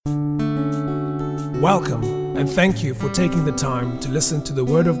Welcome and thank you for taking the time to listen to the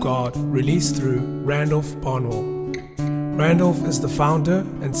Word of God released through Randolph Barnwell. Randolph is the founder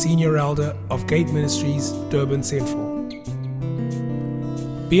and senior elder of Gate Ministries, Durban Central.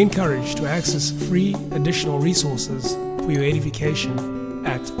 Be encouraged to access free additional resources for your edification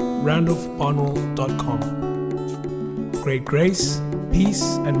at randolphbarnwell.com. Great grace,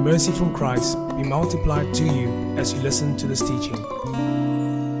 peace, and mercy from Christ be multiplied to you as you listen to this teaching.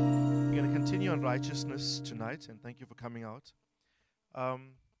 We're going to continue on righteousness tonight, and thank you for coming out.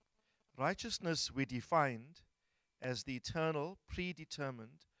 Righteousness we defined as the eternal,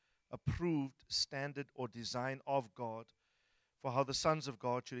 predetermined, approved standard or design of God for how the sons of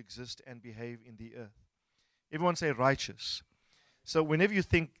God should exist and behave in the earth. Everyone say righteous. So whenever you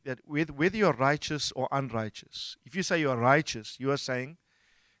think that whether you're righteous or unrighteous, if you say you are righteous, you are saying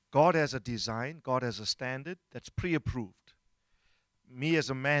God has a design, God has a standard that's pre-approved. Me as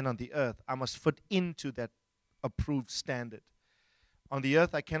a man on the earth, I must fit into that approved standard. On the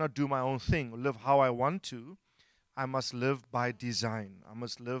earth, I cannot do my own thing, live how I want to. I must live by design. I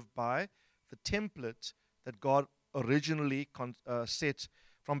must live by the template that God originally set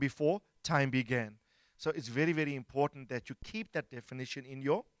from before time began. So it's very, very important that you keep that definition in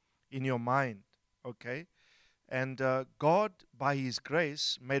your mind, okay? And God, by His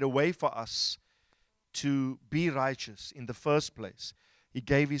grace, made a way for us to be righteous in the first place. He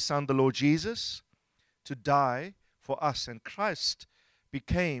gave His Son, the Lord Jesus, to die for us. And Christ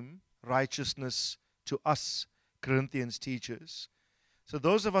became righteousness to us, Corinthians teaches. So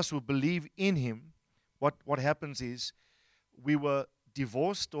those of us who believe in Him, what happens is we were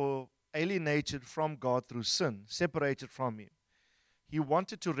divorced or alienated from God through sin, separated from Him. He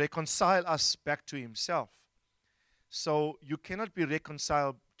wanted to reconcile us back to Himself. So you cannot be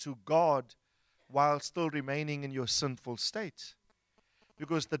reconciled to God while still remaining in your sinful state.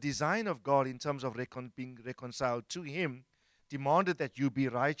 Because the design of God in terms of being reconciled to Him demanded that you be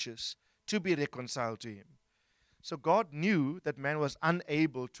righteous to be reconciled to Him. So God knew that man was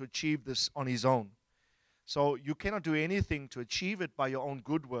unable to achieve this on his own. So you cannot do anything to achieve it by your own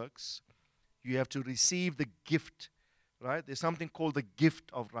good works. You have to receive the gift, right? There's something called the gift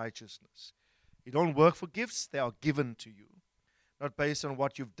of righteousness. You don't work for gifts, they are given to you. Not based on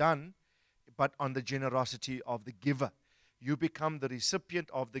what you've done, but on the generosity of the giver. You become the recipient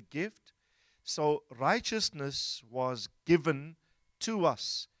of the gift. So righteousness was given to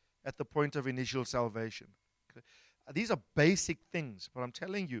us at the point of initial salvation. Okay? These are basic things, but I'm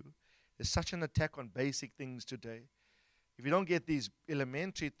telling you, there's such an attack on basic things today. If you don't get these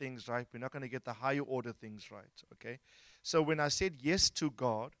elementary things right, we're not going to get the higher order things right, okay? So when I said yes to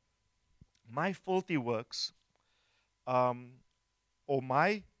God, my filthy works or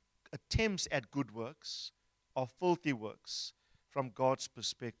my attempts at good works are filthy works from God's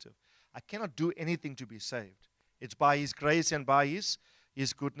perspective. I cannot do anything to be saved. It's by His grace and by His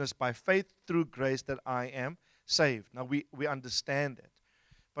goodness, by faith through grace that I am saved. Now we understand that.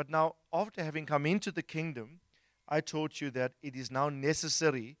 But now, after having come into the kingdom, I taught you that it is now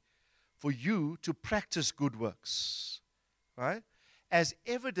necessary for you to practice good works, right? As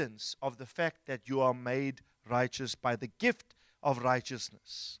evidence of the fact that you are made righteous by the gift of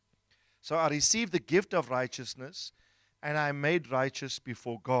righteousness. So I received the gift of righteousness, and I am made righteous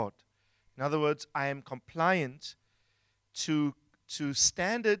before God. In other words, I am compliant to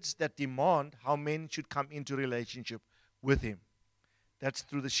standards that demand how men should come into relationship with Him. That's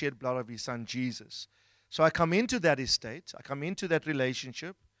through the shed blood of His Son, Jesus. So I come into that estate, I come into that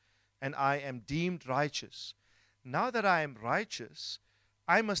relationship, and I am deemed righteous. Now that I am righteous,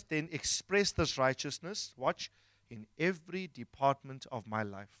 I must then express this righteousness, watch, in every department of my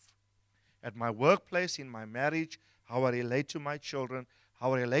life. At my workplace, in my marriage, how I relate to my children,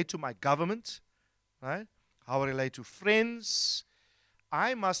 how I relate to my government, right? How I relate to friends.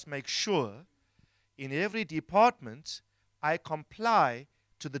 I must make sure in every department I comply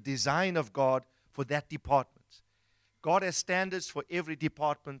to the design of God for that department. God has standards for every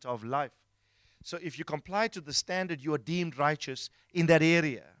department of life. So if you comply to the standard, you are deemed righteous in that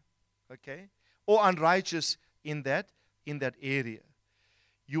area, okay? Or unrighteous in that area.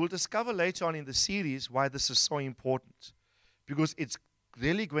 You will discover later on in the series why this is so important, because it's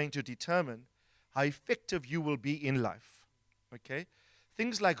really going to determine how effective you will be in life, okay?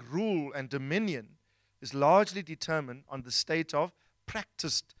 Things like rule and dominion is largely determined on the state of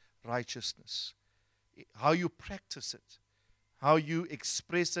practiced righteousness, how you practice it, how you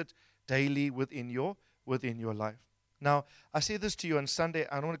express it daily within your life. Now, I say this to you on Sunday.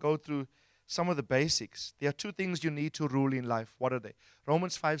 I don't want to go through some of the basics. There are two things you need to rule in life. What are they?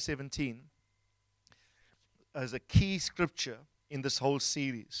 Romans 5:17 is a key scripture in this whole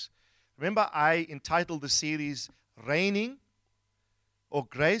series. Remember, I entitled the series Reigning or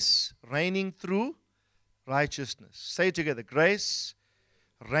Grace, Reigning Through Righteousness. Say it together, grace,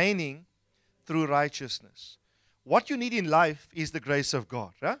 reigning through righteousness. What you need in life is the grace of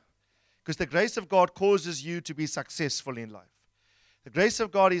God, right? Because the grace of God causes you to be successful in life. The grace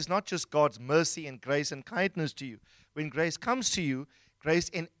of God is not just God's mercy and grace and kindness to you. When grace comes to you, grace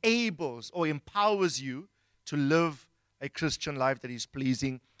enables or empowers you to live a Christian life that is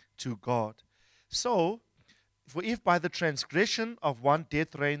pleasing to God. So, for if by the transgression of one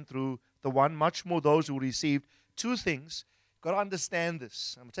death reigned through the one, much more those who received two things. Got to understand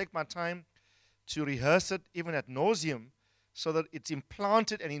this. I'm going to take my time to rehearse it even ad nauseum so that it's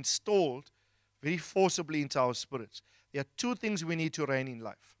implanted and installed very forcibly into our spirits. There are two things we need to reign in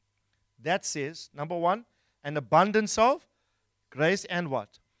life. That says, number one, an abundance of grace and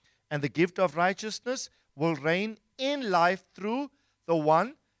what? And the gift of righteousness will reign in life through the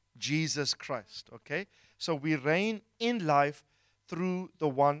one, Jesus Christ. Okay? So we reign in life through the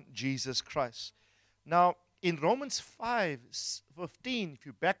one, Jesus Christ. Now, in Romans 5:15, if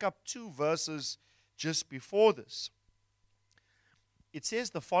you back up 2 verses just before this, it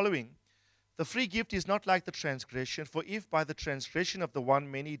says the following: the free gift is not like the transgression, for if by the transgression of the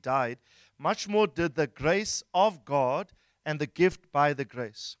one many died, much more did the grace of God and the gift by the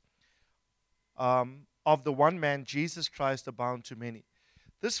grace of the one man, Jesus Christ, abound to many.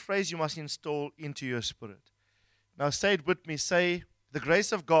 This phrase you must install into your spirit. Now say it with me. Say, the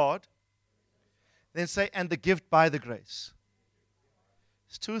grace of God. Then say, and the gift by the grace.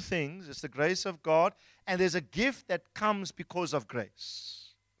 It's two things. It's the grace of God, and there's a gift that comes because of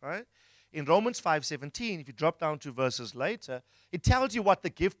grace. Right? In Romans 5:17, if you drop down 2 verses later, it tells you what the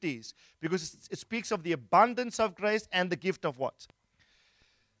gift is, because it speaks of the abundance of grace and the gift of what?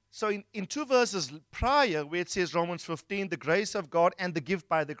 So in 2 verses prior, where it says Romans 15, the grace of God and the gift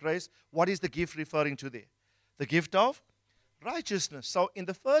by the grace, what is the gift referring to there? The gift of righteousness. So in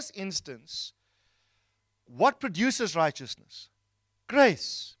the first instance, what produces righteousness?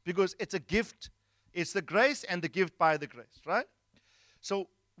 Grace, because it's a gift. It's the grace and the gift by the grace, right? So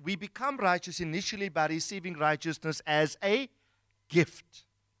we become righteous initially by receiving righteousness as a gift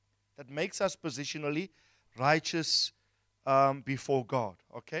that makes us positionally righteous before God,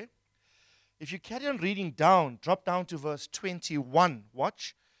 okay? If you carry on reading down, drop down to verse 21.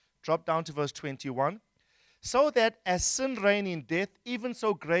 Watch. Drop down to verse 21. So that as sin reigned in death, even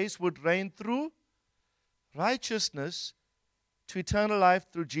so grace would reign through righteousness to eternal life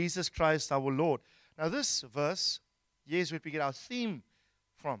through Jesus Christ our Lord. Now this verse, here's where we get our theme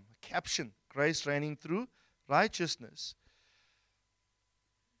from, a caption, grace reigning through righteousness.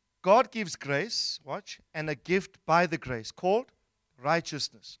 God gives grace, watch, and a gift by the grace called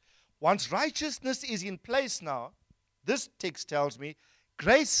righteousness. Once righteousness is in place now, this text tells me,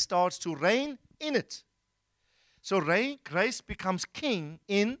 grace starts to reign in it. So grace becomes king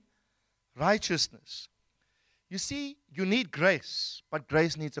in righteousness. You see, you need grace, but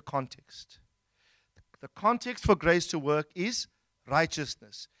grace needs a context. The context for grace to work is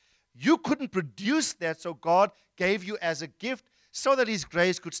righteousness. You couldn't produce that, so God gave you as a gift so that His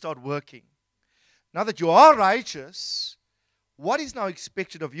grace could start working. Now that you are righteous, what is now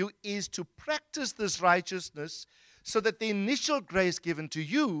expected of you is to practice this righteousness so that the initial grace given to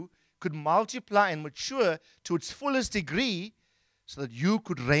you could multiply and mature to its fullest degree so that you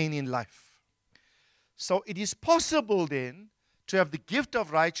could reign in life. So it is possible then to have the gift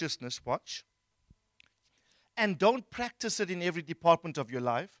of righteousness, watch, and don't practice it in every department of your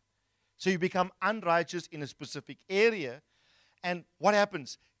life. So you become unrighteous in a specific area. And what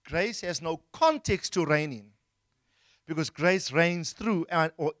happens? Grace has no context to reign in, because grace reigns through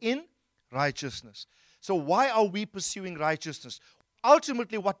or in righteousness. So why are we pursuing righteousness?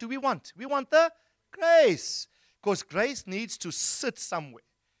 Ultimately, what do we want? We want the grace, because grace needs to sit somewhere,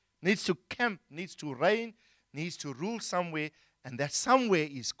 needs to camp, needs to reign, needs to rule somewhere, and that somewhere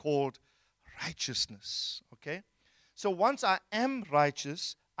is called righteousness. Okay? So once I am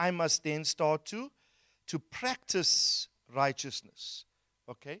righteous, I must then start to practice righteousness.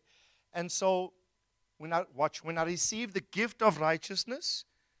 Okay? And so when I receive the gift of righteousness,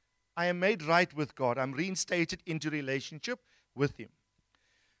 I am made right with God. I'm reinstated into relationship with Him.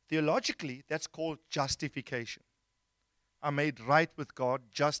 Theologically, that's called justification. I'm made right with God,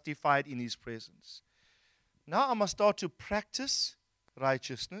 justified in His presence. Now I must start to practice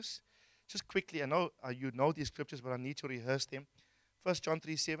righteousness. Just quickly, I know you know these scriptures, but I need to rehearse them. 1 John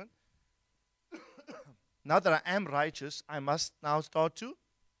 3:7. Now that I am righteous, I must now start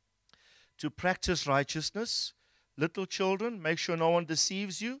to practice righteousness. Little children, make sure no one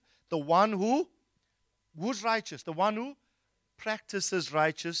deceives you. The one who's righteous, the one who practices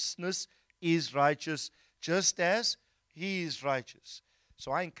righteousness is righteous just as he is righteous.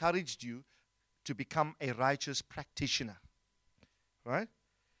 So I encouraged you to become a righteous practitioner. Right?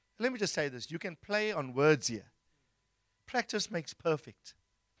 Let me just say this. You can play on words here. Practice makes perfect.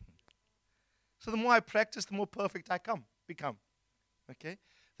 So the more I practice, the more perfect I become. Okay?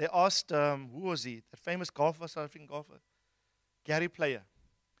 They asked, who was he? That famous golfer, South African golfer? Gary Player.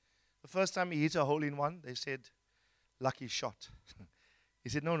 The first time he hit a hole-in-one, they said, lucky shot. He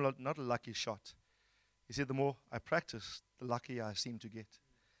said, no, not a lucky shot. He said, the more I practice, the luckier I seem to get.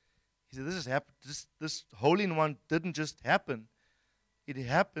 He said, this hole-in-one didn't just happen. It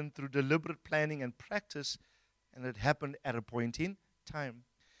happened through deliberate planning and practice, and it happened at a point in time.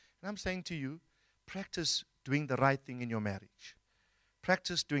 And I'm saying to you, practice doing the right thing in your marriage.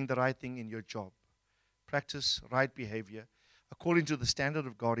 Practice doing the right thing in your job. Practice right behavior according to the standard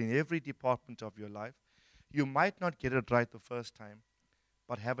of God in every department of your life. You might not get it right the first time,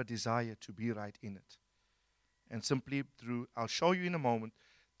 but have a desire to be right in it. And simply through, I'll show you in a moment,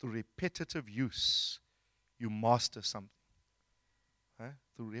 through repetitive use, you master something.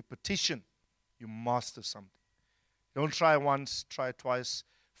 Through repetition, you master something. Don't try once, try twice,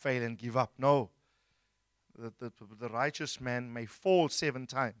 fail and give up. No. The righteous man may fall 7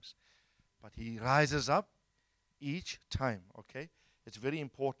 times, but he rises up each time. Okay? It's very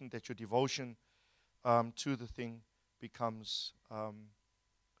important that your devotion to the thing becomes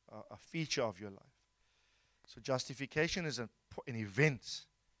a feature of your life. So justification is an event.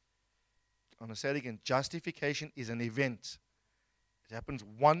 I'm going to say it again. Justification is an event. It happens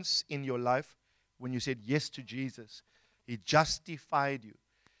once in your life when you said yes to Jesus. He justified you.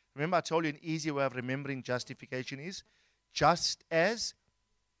 Remember, I told you an easy way of remembering justification is just as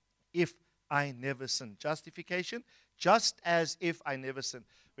if I never sinned. Justification, just as if I never sinned.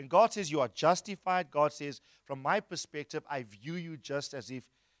 When God says you are justified, God says, from my perspective, I view you just as if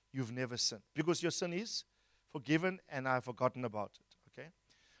you've never sinned. Because your sin is forgiven and I've forgotten about it. Okay?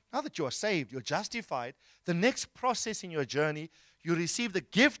 Now that you are saved, you're justified, the next process in your journey, you receive the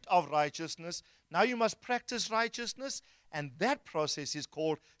gift of righteousness. Now you must practice righteousness, and that process is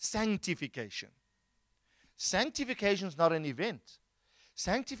called sanctification. Sanctification is not an event.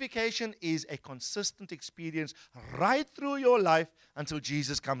 Sanctification is a consistent experience right through your life until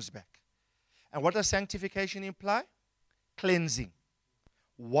Jesus comes back. And what does sanctification imply? Cleansing,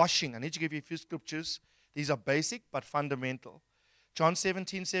 washing. I need to give you a few scriptures. These are basic but fundamental. John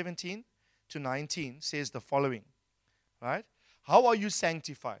 17:17 to 19 says the following, right? How are you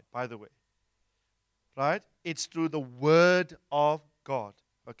sanctified, by the way? Right? It's through the Word of God.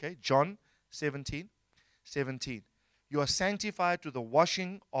 Okay? John 17:17. You are sanctified through the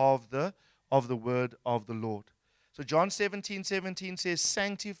washing of the Word of the Lord. So John 17:17 says,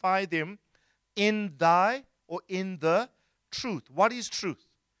 sanctify them in the truth. What is truth?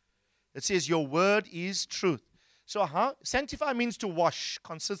 It says your word is truth. So sanctify means to wash,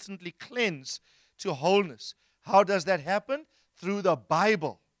 consistently cleanse to wholeness. How does that happen? Through the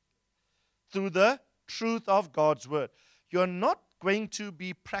Bible, through the truth of God's word. You're not going to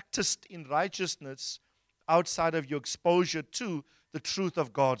be practiced in righteousness outside of your exposure to the truth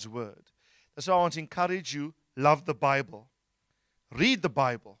of God's word. That's why I want to encourage you, love the Bible. Read the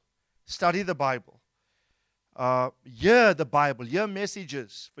Bible. Study the Bible. Hear the Bible. Hear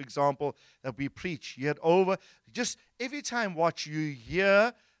messages, for example, that we preach. Hear it over. Just every time what you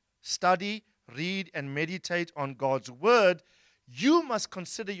hear, study, read, and meditate on God's word, you must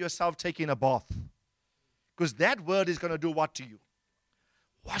consider yourself taking a bath. Because that word is going to do what to you?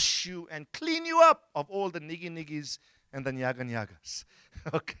 Wash you and clean you up of all the niggies and the nyagas.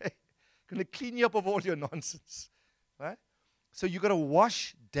 Okay? Going to clean you up of all your nonsense. Right? So you got to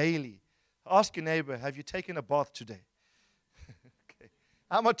wash daily. Ask your neighbor, have you taken a bath today? Okay.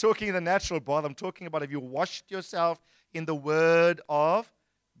 I'm not talking the natural bath. I'm talking about have you washed yourself in the word of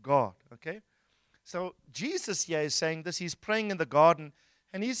God. Okay? So Jesus here is saying this. He's praying in the garden,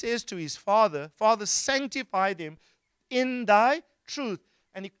 and he says to his Father, Father, sanctify them in thy truth.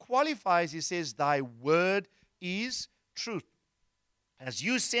 And he qualifies, he says, thy word is truth. As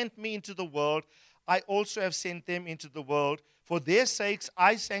you sent me into the world, I also have sent them into the world. For their sakes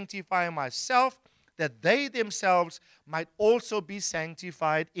I sanctify myself, that they themselves might also be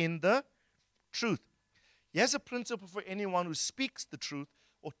sanctified in the truth. Here's a principle for anyone who speaks the truth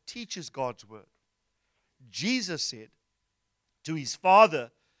or teaches God's word. Jesus said to his Father,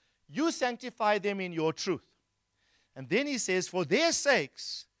 you sanctify them in your truth. And then he says, for their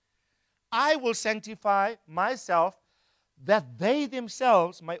sakes, I will sanctify myself, that they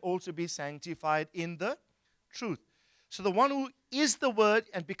themselves might also be sanctified in the truth. So the one who is the word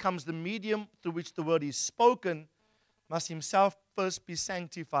and becomes the medium through which the word is spoken must himself first be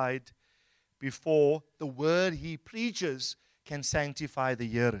sanctified before the word he preaches can sanctify the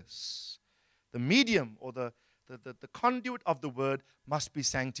hearers. The medium or the conduit of the word must be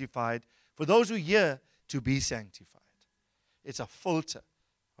sanctified for those who hear to be sanctified. It's a filter.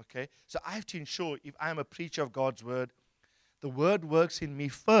 Okay? So I have to ensure, if I am a preacher of God's word, the word works in me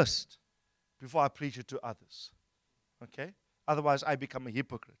first before I preach it to others. Okay? Otherwise, I become a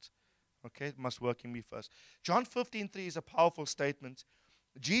hypocrite. Okay? It must work in me first. John 15:3 is a powerful statement.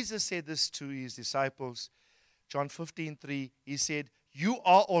 Jesus said this to his disciples. John 15:3, he said, "You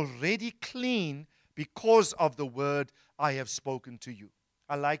are already clean because of the word I have spoken to you."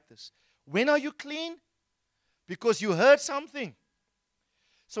 I like this. When are you clean? Because you heard something.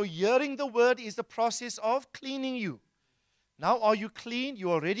 So hearing the word is the process of cleaning you. Now are you clean?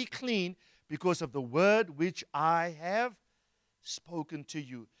 You're already clean because of the word which I have spoken to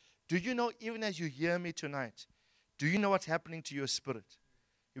you. Do you know, even as you hear me tonight, do you know what's happening to your spirit?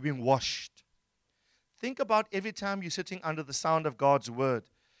 You're being washed. Think about every time you're sitting under the sound of God's word.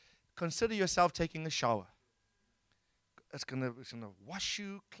 Consider yourself taking a shower. It's going to wash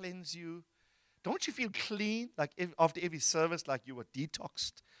you, cleanse you. Don't you feel clean, like after every service, like you were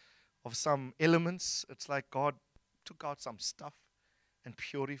detoxed of some elements? It's like God took out some stuff and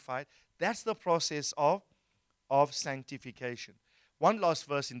purified. That's the process of sanctification. One last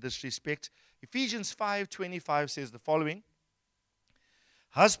verse in this respect. Ephesians 5:25 says the following: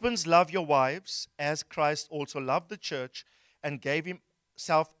 "Husbands, love your wives, as Christ also loved the church and gave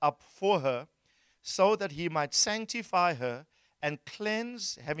himself up for her, so that he might sanctify her and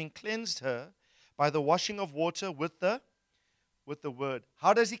cleanse, having cleansed her by the washing of water with the word."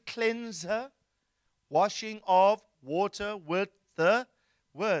 How does he cleanse her? Washing of water with the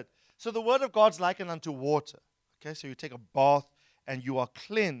word. So the word of God's likened unto water. Okay, so you take a bath and you are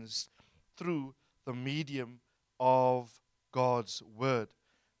cleansed through the medium of God's word.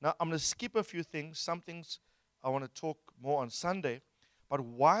 Now, I'm going to skip a few things. Some things I want to talk more on Sunday. But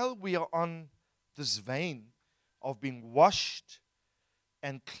while we are on this vein of being washed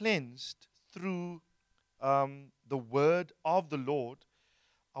and cleansed through the word of the Lord,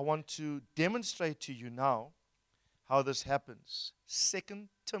 I want to demonstrate to you now how this happens. 2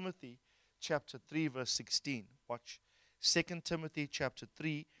 Timothy chapter 3, verse 16. Watch. 2 Timothy chapter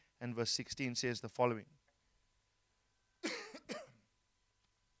 3 and verse 16 says the following: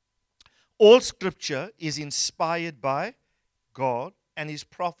 "All scripture is inspired by God and is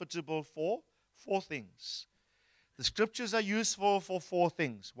profitable for four things." The scriptures are useful for four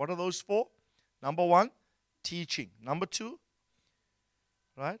things. What are those four? Number one, teaching. Number two,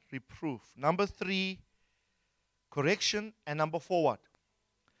 right, reproof. Number three, correction. And number four, what?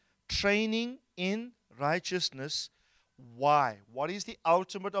 Training in righteousness. Why? What is the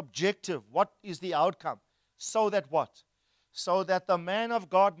ultimate objective? What is the outcome? So that what? So that the man of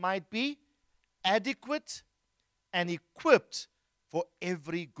God might be adequate and equipped for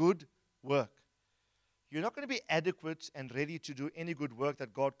every good work. You're not going to be adequate and ready to do any good work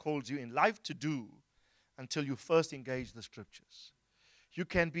that God calls you in life to do until you first engage the scriptures. You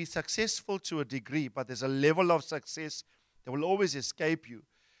can be successful to a degree, but there's a level of success that will always escape you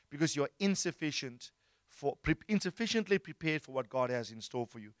because you're insufficiently prepared for what God has in store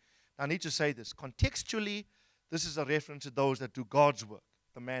for you. Now, I need to say this. Contextually, this is a reference to those that do God's work,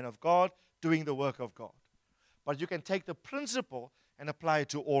 the man of God doing the work of God. But you can take the principle and apply it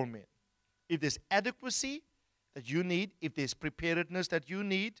to all men. If there's adequacy that you need, if there's preparedness that you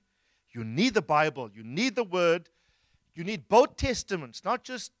need the Bible, you need the Word, you need both Testaments, not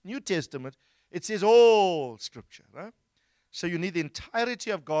just New Testament. It says all Scripture, right? So you need the entirety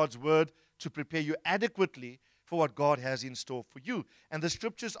of God's Word to prepare you adequately for what God has in store for you. And the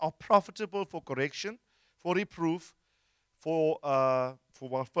Scriptures are profitable for correction, for reproof,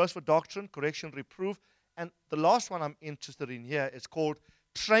 first for doctrine, correction, reproof. And the last one I'm interested in here is called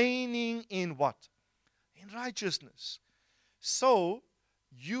training in what? In righteousness. So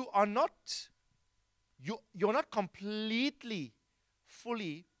you're not completely,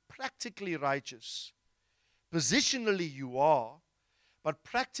 fully, practically righteous. Positionally you are, but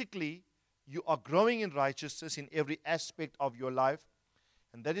practically you are growing in righteousness in every aspect of your life.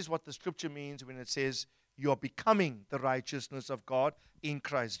 And that is what the scripture means when it says you are becoming the righteousness of God in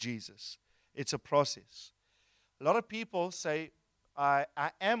Christ Jesus. It's a process. A lot of people say, I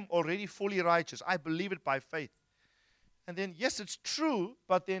am already fully righteous. I believe it by faith. And then, yes, it's true,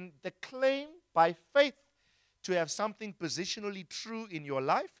 but then the claim by faith to have something positionally true in your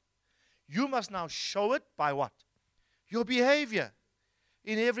life, you must now show it by what? Your behavior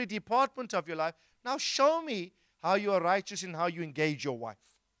in every department of your life. Now show me how you are righteous in how you engage your wife.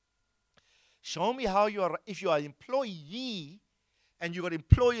 Show me how you are, if you are an employee and you got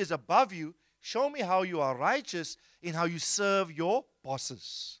employers above you, show me how you are righteous in how you serve your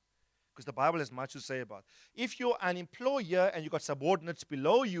bosses. Because the Bible has much to say about it. If you're an employer and you've got subordinates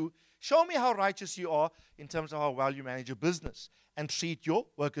below you, show me how righteous you are in terms of how well you manage your business and treat your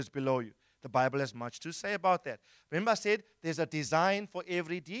workers below you. The Bible has much to say about that. Remember I said there's a design for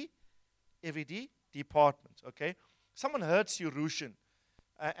every department, okay? Someone hurts you, Rushin,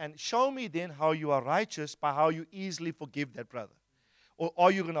 and show me then how you are righteous by how you easily forgive that brother. Or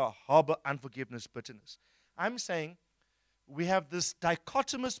are you going to harbor unforgiveness, bitterness? I'm saying we have this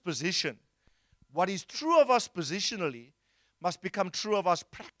dichotomous position. What is true of us positionally must become true of us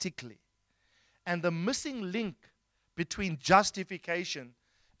practically. And the missing link between justification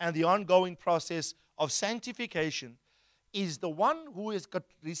and the ongoing process of sanctification is the one who has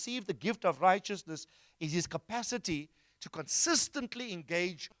received the gift of righteousness is his capacity to consistently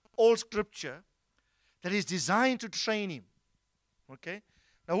engage all Scripture that is designed to train him. Okay?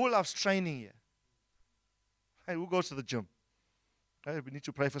 Now, who loves training here? Hey, who goes to the gym? Hey, we need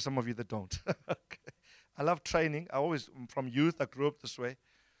to pray for some of you that don't. Okay. I love training. From youth, I grew up this way.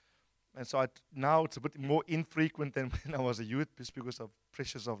 And so now it's a bit more infrequent than when I was a youth, just because of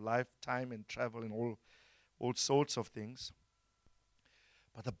pressures of life, time, and travel, and all sorts of things.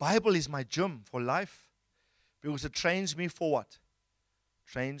 But the Bible is my gym for life, because it trains me for what?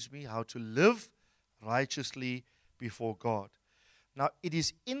 Trains me how to live righteously before God. Now, it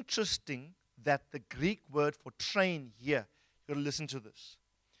is interesting that the Greek word for train here, you've got to listen to this.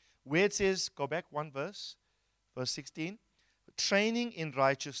 Where it says, go back one verse 16, training in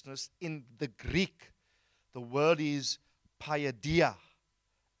righteousness, in the Greek, the word is paideia.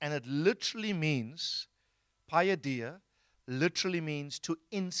 And it literally means, paideia literally means to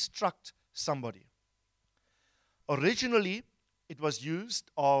instruct somebody. Originally, it was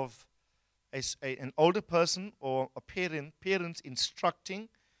used of an older person or a parents instructing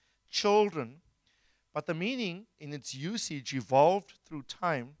children, but the meaning in its usage evolved through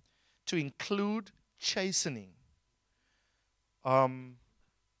time to include chastening.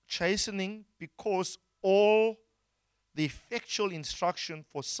 Chastening because all the effectual instruction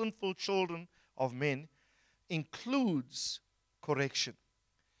for sinful children of men includes correction.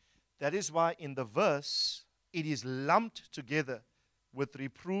 That is why in the verse it is lumped together with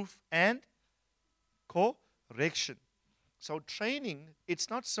reproof and correction. So training, it's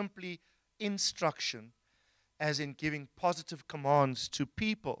not simply instruction as in giving positive commands to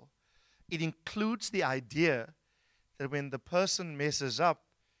people. It includes the idea that when the person messes up,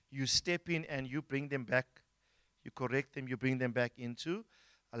 you step in and you bring them back, you correct them, you bring them back into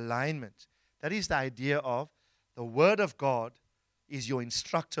alignment. That is the idea of the Word of God is your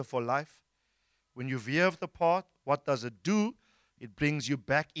instructor for life. When you veer off the path, what does it do? It brings you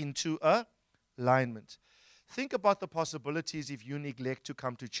back into alignment. Think about the possibilities if you neglect to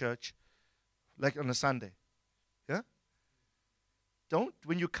come to church, like on a Sunday. Yeah?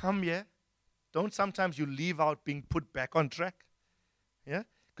 When you come here, don't sometimes you leave out being put back on track. Yeah?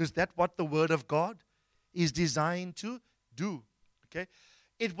 Because that's what the Word of God is designed to do. Okay?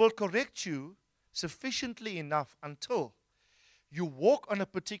 It will correct you sufficiently enough until you walk on a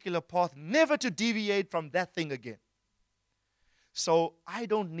particular path, never to deviate from that thing again. So I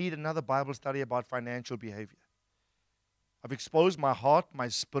don't need another Bible study about financial behavior. I've exposed my heart, my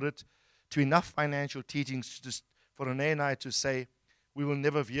spirit, to enough financial teachings for Renee and I to say, we will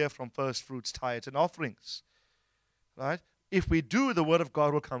never veer from first fruits, tithes, and offerings. Right? If we do, the Word of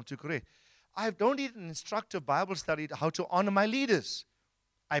God will come to correct. I don't need an instructive Bible study how to honor my leaders.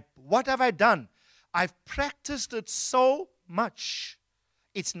 What have I done? I've practiced it so much,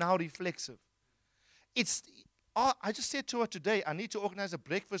 it's now reflexive. I just said to her today, I need to organize a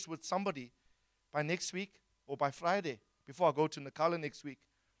breakfast with somebody by next week or by Friday before I go to Nakala next week.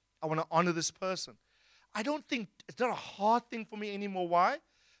 I want to honor this person. I don't think, it's not a hard thing for me anymore. Why?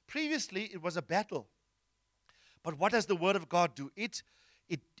 Previously, it was a battle. But what does the Word of God do? It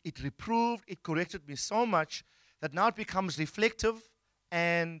reproved, it corrected me so much that now it becomes reflective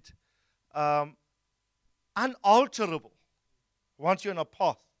and unalterable once you're on a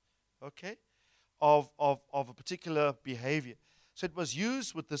path, okay, of a particular behavior. So it was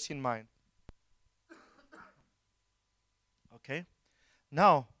used with this in mind. Okay?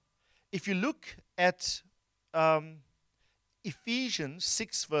 Now, if you look at Ephesians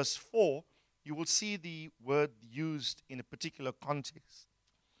 6 verse 4, you will see the word used in a particular context.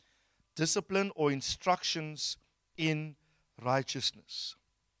 Discipline or instructions in righteousness.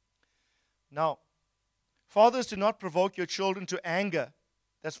 Now, fathers, do not provoke your children to anger.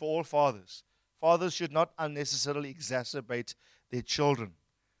 That's for all fathers. Fathers should not unnecessarily exacerbate their children.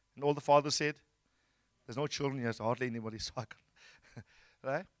 And all the fathers said, there's no children here, so hardly anybody saw it.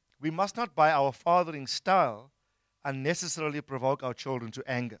 Right? We must not, by our fathering style, unnecessarily provoke our children to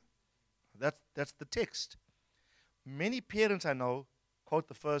anger. That's the text. Many parents I know quote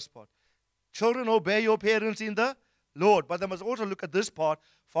the first part. Children, obey your parents in the Lord. But they must also look at this part.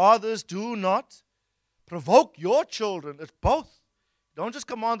 Fathers, do not provoke your children. It's both. Don't just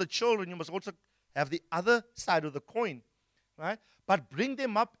command the children. You must also have the other side of the coin. Right? But bring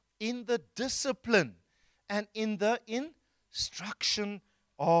them up in the discipline and in the instruction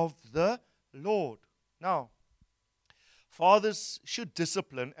of the Lord. Now, fathers should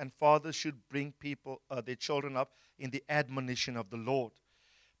discipline and fathers should bring their children up in the admonition of the Lord.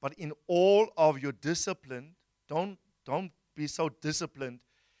 But in all of your discipline, don't be so disciplined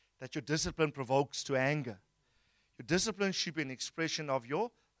that your discipline provokes to anger. Your discipline should be an expression of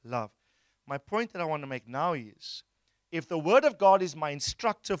your love. My point that I want to make now is, if the Word of God is my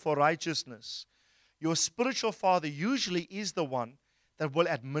instructor for righteousness, your spiritual father usually is the one that will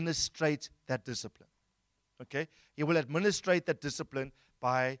administrate that discipline. Okay? He will administrate that discipline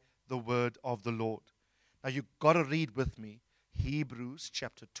by the word of the Lord. Now you've got to read with me Hebrews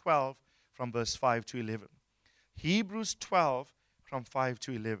chapter 12 from verse 5 to 11. Hebrews 12 from 5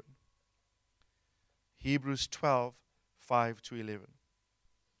 to 11. Hebrews 12, 5 to 11.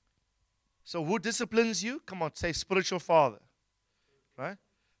 So who disciplines you? Come on, say spiritual father. Right?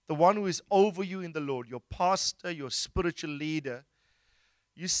 The one who is over you in the Lord, your pastor, your spiritual leader.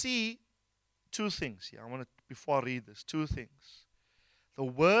 You see two things here. Before I read this, two things. The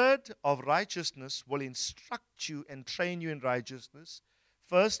word of righteousness will instruct you and train you in righteousness.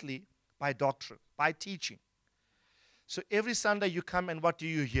 Firstly, by doctrine, by teaching. So every Sunday you come and what do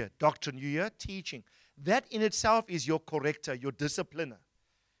you hear? Doctrine. You hear teaching. That in itself is your corrector, your discipliner.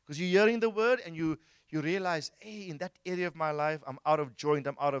 Because you're hearing the word and you realize, hey, in that area of my life, I'm out of joint,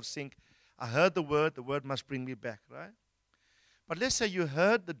 I'm out of sync. I heard the word must bring me back, right? But let's say you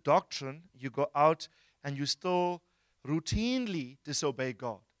heard the doctrine, you go out and you still routinely disobey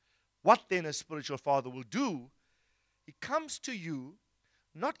God. What then a spiritual father will do, he comes to you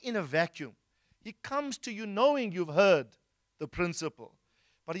not in a vacuum. He comes to you knowing you've heard the principle.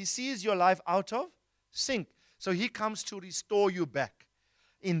 But he sees your life out of sync. So he comes to restore you back.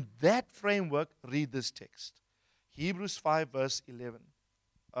 In that framework, read this text. Hebrews 5 verse 11.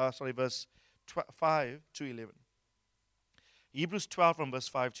 Verse 5 to 11. Hebrews 12 from verse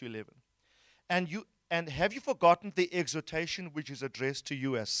 5 to 11. And have you forgotten the exhortation which is addressed to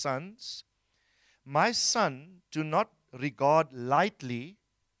you as sons? My son, do not regard lightly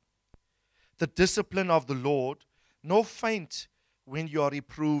the discipline of the Lord, nor faint when you are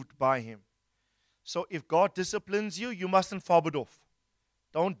reproved by him. So if God disciplines you, you mustn't fob it off.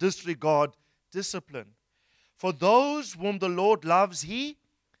 Don't disregard discipline. For those whom the Lord loves, he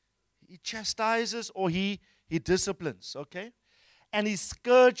chastises or he disciplines, okay? And he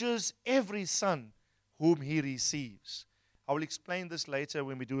scourges every son whom he receives. I will explain this later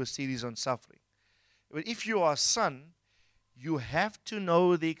when we do a series on suffering. But if you are a son, you have to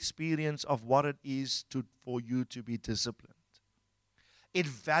know the experience of what it is for you to be disciplined. It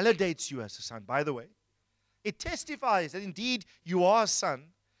validates you as a son, by the way. It testifies that indeed you are a son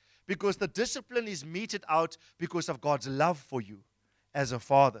because the discipline is meted out because of God's love for you as a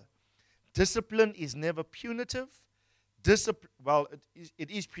father. Discipline is never punitive.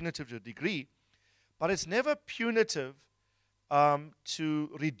 It is punitive to a degree, but it's never punitive to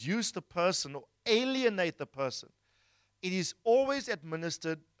reduce the person or alienate the person. It is always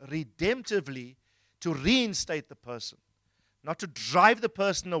administered redemptively to reinstate the person, not to drive the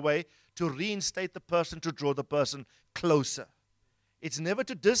person away, to reinstate the person, to draw the person closer. It's never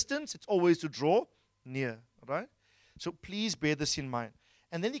to distance, it's always to draw near, right? So please bear this in mind.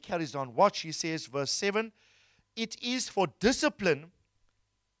 And then he carries on. Watch, he says, verse 7, it is for discipline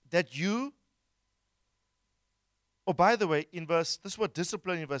that you, by the way, this word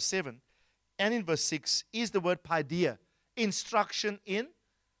discipline in verse 7 and in verse 6 is the word paideia, instruction in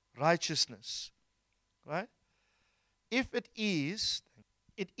righteousness, right? If it is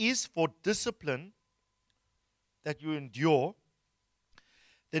for discipline that you endure,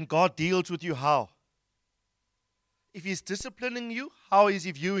 then God deals with you how? If he's disciplining you, how is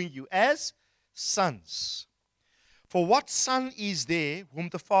he viewing you? As sons. For what son is there whom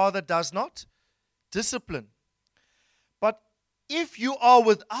the father does not discipline? But if you are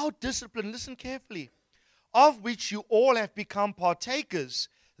without discipline, listen carefully, of which you all have become partakers,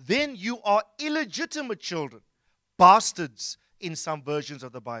 then you are illegitimate children, bastards in some versions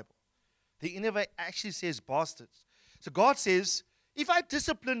of the Bible. The NIV actually says bastards. So God says, if I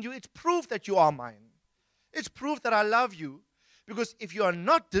discipline you, it's proof that you are mine. It's proof that I love you, Because if you are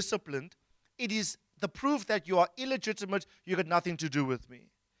not disciplined, it is the proof that you are illegitimate. You got nothing to do with me.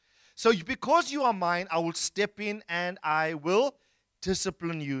 So because you are mine, I will step in and I will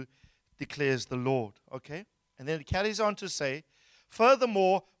discipline you, declares the Lord. Okay? And then it carries on to say,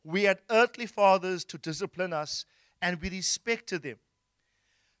 furthermore, we had earthly fathers to discipline us, and we respected them.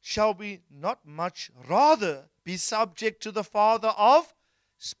 Shall we not much rather be subject to the Father of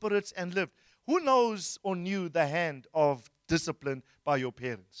spirits and live? Who knows or knew the hand of discipline by your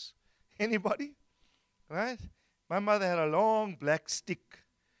parents? Anybody? Right? My mother had a long black stick.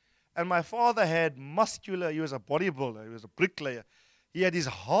 And my father had muscular, he was a bodybuilder, he was a bricklayer. He had his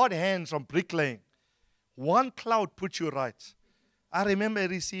hard hands from bricklaying. One clout put you right. I remember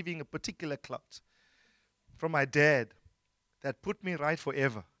receiving a particular clout from my dad that put me right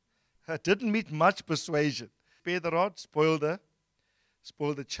forever. I didn't meet much persuasion. Spare the rod, spoil the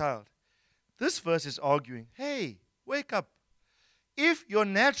child. This verse is arguing, hey, wake up. If your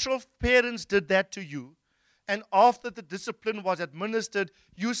natural parents did that to you, and after the discipline was administered,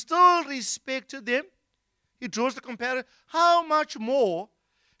 you still respected them, he draws the comparison. How much more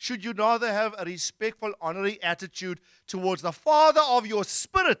should you rather have a respectful, honoring attitude towards the Father of your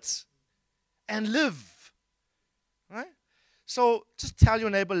spirit and live? Right? So just tell your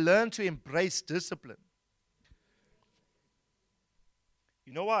neighbor, learn to embrace discipline.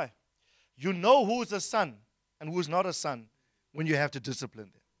 You know why? You know who's a son and who's not a son when you have to discipline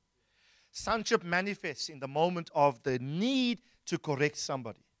them. Sonship manifests in the moment of the need to correct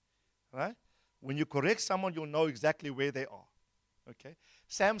somebody. Right? When you correct someone, you'll know exactly where they are. Okay?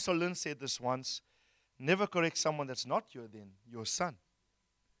 Sam Solin said this once, never correct someone that's not your son.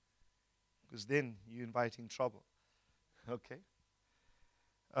 Because then you're inviting trouble. Okay?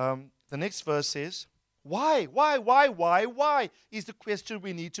 The next verse says, why is the question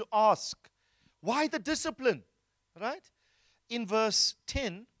we need to ask. Why the discipline? Right? In verse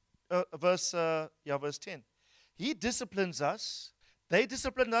 10, verse 10. He disciplines us. They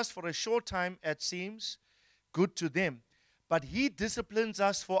discipline us for a short time, it seems good to them. But he disciplines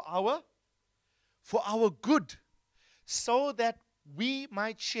us for our good, so that we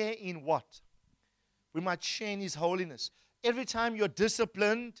might share in what? We might share in his holiness. Every time you're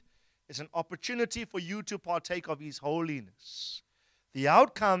disciplined, it's an opportunity for you to partake of his holiness. The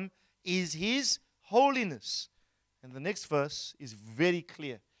outcome is his holiness. And the next verse is very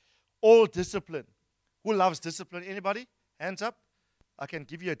clear. All discipline. Who loves discipline? Anybody? Hands up. I can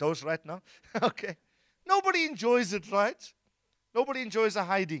give you a dose right now. Okay. Nobody enjoys it, right? Nobody enjoys a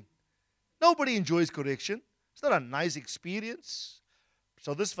hiding. Nobody enjoys correction. It's not a nice experience.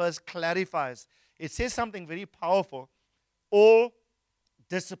 So this verse clarifies. It says something very powerful. All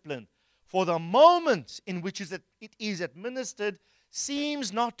discipline, for the moment in which it is administered,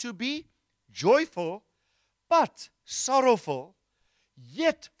 seems not to be joyful, but sorrowful.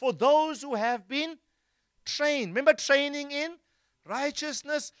 Yet for those who have been trained, remember training in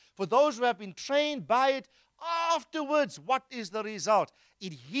righteousness? For those who have been trained by it, afterwards, what is the result?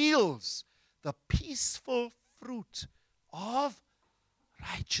 It yields the peaceful fruit of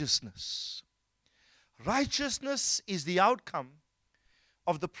righteousness. Righteousness is the outcome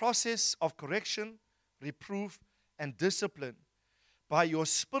of the process of correction, reproof, and discipline by your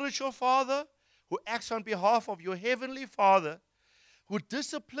spiritual father who acts on behalf of your heavenly Father, who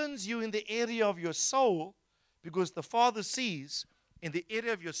disciplines you in the area of your soul, because the Father sees in the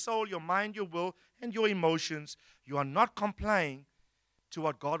area of your soul, your mind, your will, and your emotions, you are not complying to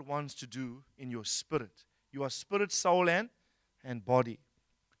what God wants to do in your spirit. You are spirit, soul, and body.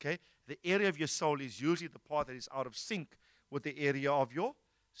 Okay? The area of your soul is usually the part that is out of sync with the area of your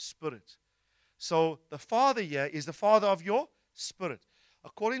spirit. So the Father here is the Father of your spirit.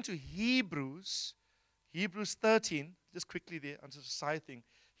 According to Hebrews 13, just quickly there, on the side thing.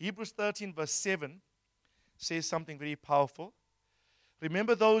 Hebrews 13 verse 7 says something very powerful.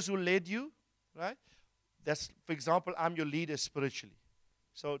 Remember those who led you, right? That's, for example, I'm your leader spiritually.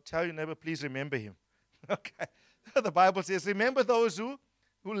 So tell your neighbor, please remember him. Okay. The Bible says, remember those who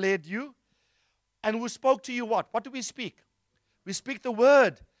led you and who spoke to you what? What do we speak? We speak the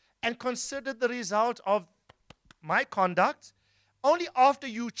word and consider the result of my conduct only after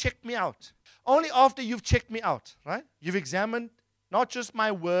you checked me out. Only after you've checked me out, right? You've examined not just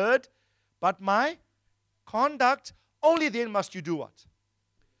my word, but my conduct. Only then must you do what?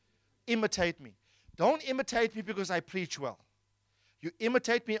 Imitate me. Don't imitate me because I preach well. You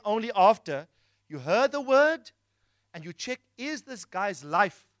imitate me only after you heard the word and you check, is this guy's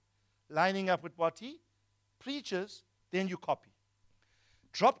life lining up with what he preaches? Then you copy.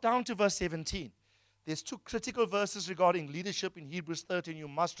 Drop down to verse 17. There's two critical verses regarding leadership in Hebrews 13 you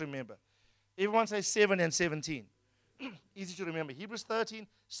must remember. Everyone say 7 and 17. Easy to remember. Hebrews 13,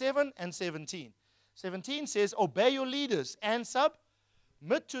 7 and 17. 17 says, obey your leaders and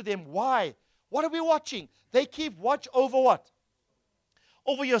submit to them. Why? What are we watching? They keep watch over what?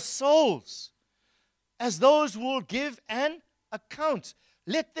 Over your souls, as those who will give an account.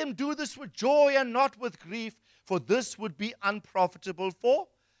 Let them do this with joy and not with grief, for this would be unprofitable for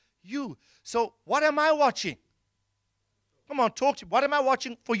you. So what am I watching? Come on, talk to me. What am I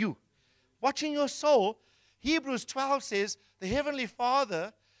watching for you? Watching your soul. Hebrews 12 says, the Heavenly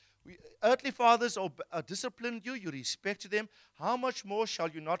Father, earthly fathers disciplined you, you respect them. How much more shall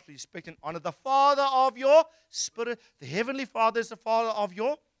you not respect and honor the Father of your spirit? The Heavenly Father is the Father of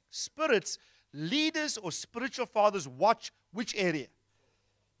your spirits. Leaders or spiritual fathers watch which area?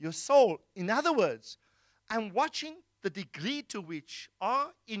 Your soul. In other words, I'm watching the degree to which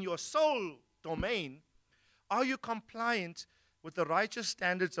in your soul domain, are you compliant with the righteous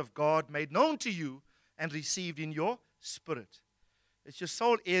standards of God made known to you and received in your spirit? It's your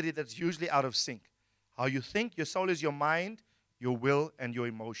soul area that's usually out of sync. How you think. Your soul is your mind, your will, and your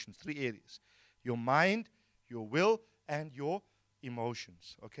emotions. 3 areas. Your mind, your will, and your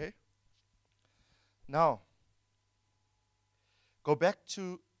emotions. Okay? Now, go back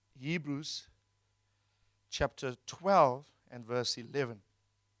to Hebrews chapter 12 and verse 11.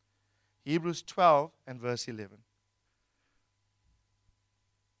 Hebrews 12 and verse 11.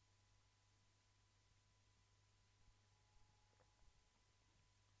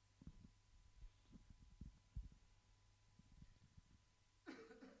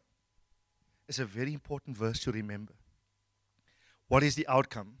 It's a very important verse to remember. What is the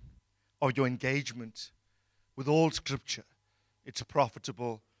outcome of your engagement with all Scripture? It's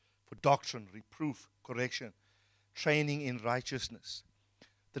profitable for doctrine, reproof, correction, training in righteousness.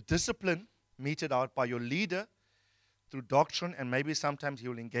 The discipline meted out by your leader through doctrine, and maybe sometimes he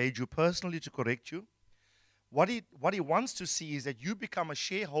will engage you personally to correct you. What he wants to see is that you become a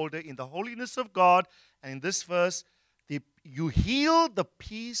shareholder in the holiness of God, and in this verse, you yield the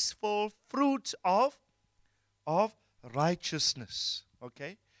peaceful fruit of righteousness.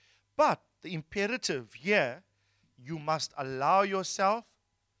 Okay? But the imperative here, you must allow yourself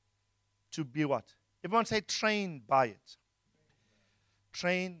to be what? Everyone say trained by it.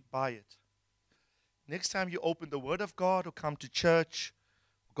 Trained by it. Next time you open the Word of God or come to church,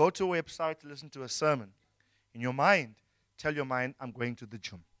 go to a website to listen to a sermon, in your mind, tell your mind, I'm going to the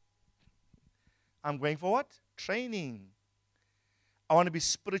gym. I'm going for what? Training. I want to be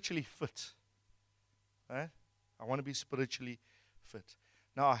spiritually fit. Right? I want to be spiritually fit.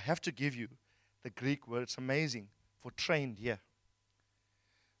 Now, I have to give you the Greek word. It's amazing for trained here.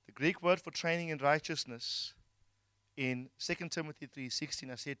 The Greek word for training in righteousness in 2 Timothy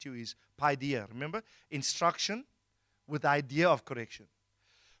 3:16, I said to you, is paideia. Remember? Instruction with the idea of correction.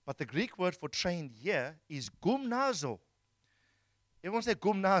 But the Greek word for trained here is gumnazo. Everyone say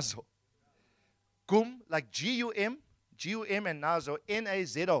gumnazo. Gum, like G-U-M and nazo,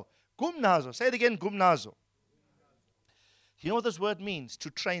 N-A-Z-O. Gumnazo. Say it again, gumnazo. You know what this word means? To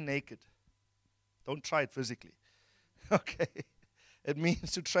train naked. Don't try it physically. Okay. It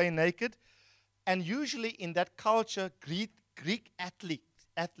means to train naked. And usually in that culture, Greek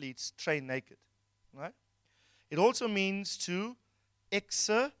athletes train naked. Right? It also means to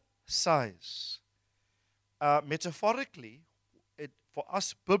exercise. Metaphorically, for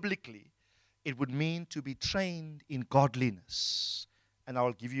us biblically, it would mean to be trained in godliness. And I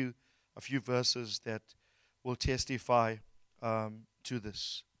will give you a few verses that will testify to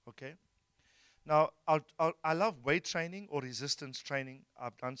this. Okay? Now, I love weight training or resistance training.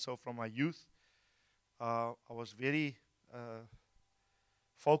 I've done so from my youth. I was very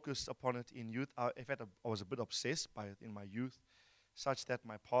focused upon it in youth. In fact, I was a bit obsessed by it in my youth, such that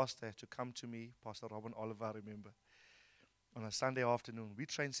my pastor had to come to me, Pastor Robin Oliver, I remember, on a Sunday afternoon. We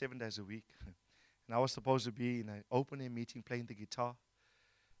trained 7 days a week. And I was supposed to be in an open-air meeting playing the guitar.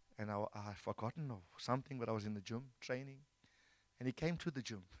 And I had forgotten of something, but I was in the gym training. And he came to the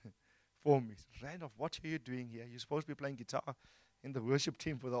gym for me. He said, Randolph, what are you doing here? You're supposed to be playing guitar in the worship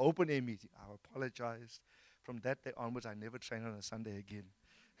team for the open-air meeting. I apologized. From that day onwards, I never trained on a Sunday again.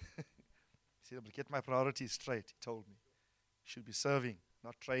 He said, I'm going to get my priorities straight, he told me. You should be serving,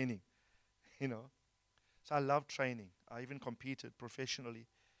 not training. You know. So I love training. I even competed professionally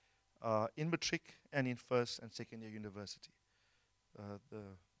in matric and in first and second year university. The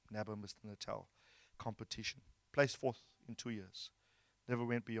NABA Mr. Natal competition. Placed 4th in 2 years. Never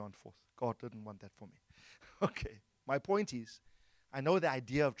went beyond 4th. God didn't want that for me. Okay. My point is, I know the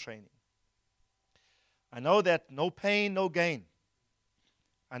idea of training. I know that no pain, no gain.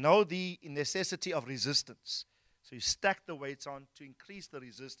 I know the necessity of resistance. So you stack the weights on to increase the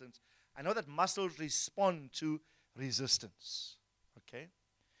resistance. I know that muscles respond to resistance. Okay?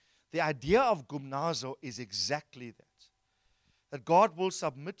 The idea of gymnazo is exactly that. That God will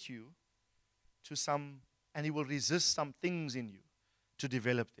submit you to some, and He will resist some things in you to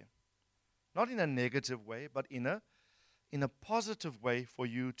develop them. Not in a negative way, but in a positive way for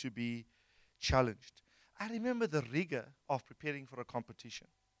you to be challenged. I remember the rigor of preparing for a competition.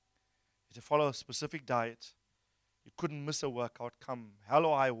 You had to follow a specific diet. You couldn't miss a workout, come hell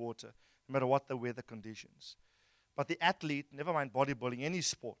or high water, no matter what the weather conditions. But the athlete, never mind bodybuilding, any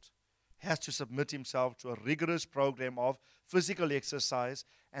sport, has to submit himself to a rigorous program of physical exercise,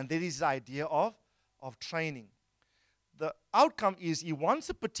 and there is the idea of training. The outcome is he wants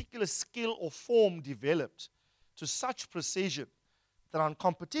a particular skill or form developed to such precision that on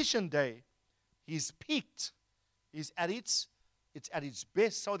competition day, he's peaked, it's at its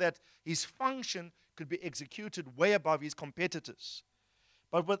best, so that his function could be executed way above his competitors.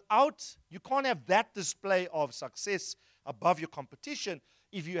 But you can't have that display of success above your competition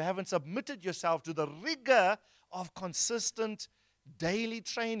if you haven't submitted yourself to the rigor of consistent daily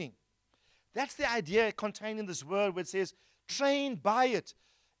training. That's the idea contained in this word where it says, train by it.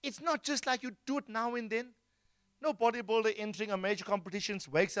 It's not just like you do it now and then. No bodybuilder entering a major competition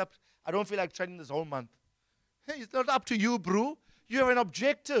wakes up, I don't feel like training this whole month. Hey, it's not up to you, bro. You have an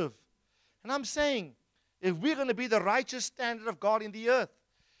objective. And I'm saying, if we're going to be the righteous standard of God in the earth,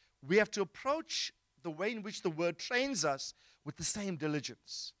 we have to approach the way in which the word trains us with the same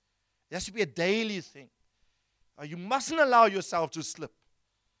diligence. It has to be a daily thing. You mustn't allow yourself to slip.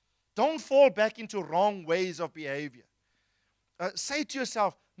 Don't fall back into wrong ways of behavior. Say to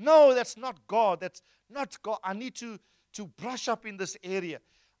yourself, no, that's not God. That's not God. I need to brush up in this area.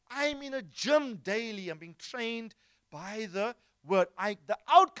 I'm in a gym daily. I'm being trained by the word. The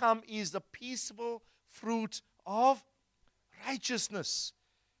outcome is the peaceful fruit of righteousness.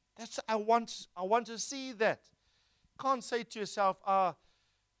 I want to see that. Can't say to yourself,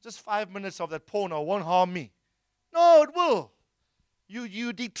 just 5 minutes of that porno won't harm me. No, it will.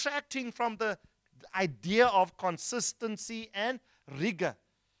 You detracting from the idea of consistency and rigor.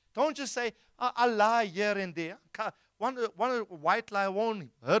 Don't just say, I'll lie here and there. One white lie won't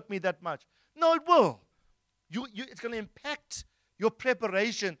hurt me that much. No, it will. It's going to impact your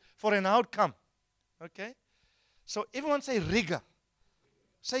preparation for an outcome. Okay? So everyone say rigor.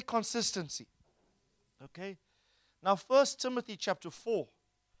 Say consistency. Okay? Now 1 Timothy chapter 4.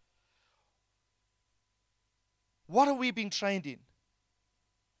 What are we being trained in?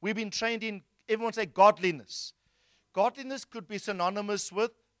 We've been trained in, everyone say godliness. Godliness could be synonymous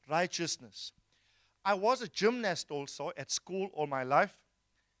with righteousness. I was a gymnast also at school all my life,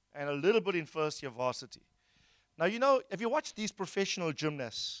 and a little bit in first year varsity. Now, if you watch these professional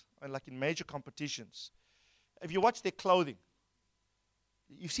gymnasts, like in major competitions, if you watch their clothing,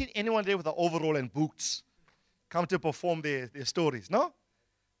 you've seen anyone there with an overall and boots come to perform their stories, no?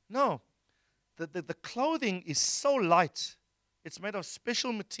 No. The clothing is so light. It's made of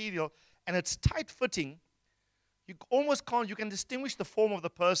special material, and it's tight-fitting. You almost can't, you can distinguish the form of the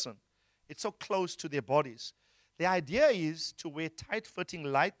person. It's so close to their bodies. The idea is to wear tight-fitting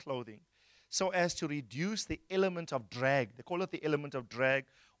light clothing so as to reduce the element of drag. They call it the element of drag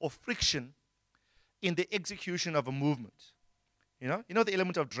or friction in the execution of a movement. You know the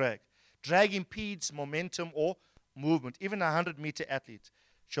element of drag. Drag impedes momentum or movement. Even a 100-meter athlete,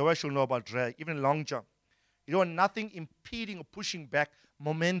 Joash will know about drag, even long jump. You don't want nothing impeding or pushing back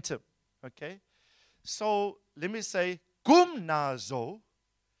momentum. Okay? So let me say, gymnazo,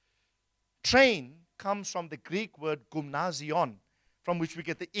 train, comes from the Greek word gymnasion, from which we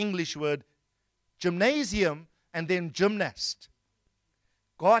get the English word gymnasium and then gymnast.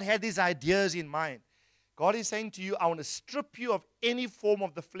 God had these ideas in mind. God is saying to you, I want to strip you of any form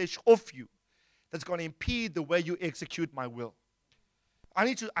of the flesh off you that's going to impede the way you execute my will. I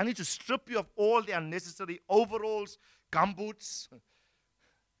need to strip you of all the unnecessary overalls, gumboots.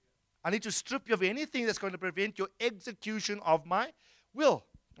 I need to strip you of anything that's going to prevent your execution of my will.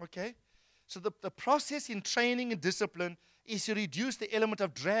 Okay? So the process in training and discipline is to reduce the element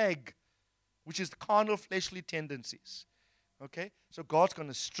of drag, which is the carnal fleshly tendencies. Okay? So God's going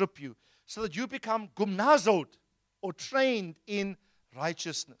to strip you so that you become gymnazoed or trained in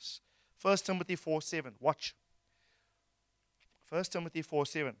righteousness. 1 Timothy 4:7. Watch. 1 Timothy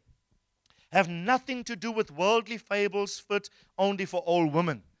 4:7. Have nothing to do with worldly fables fit only for old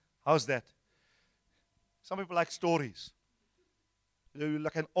women. How's that? Some people like stories. You're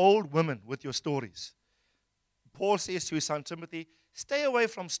like an old woman with your stories. Paul says to his son Timothy, stay away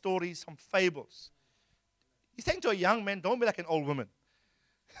from stories, from fables. He's saying to a young man, don't be like an old woman.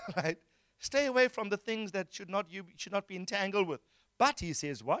 Right? Stay away from the things that you should not be entangled with. But he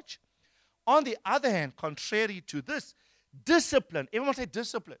says, watch, On the other hand, contrary to this, discipline. Everyone say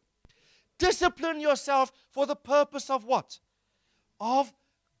discipline. Discipline yourself for the purpose of what? Of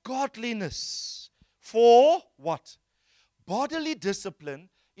godliness. For what? Bodily discipline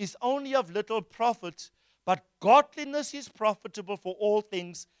is only of little profit, but godliness is profitable for all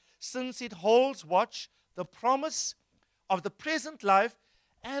things, since it holds, watch, the promise of the present life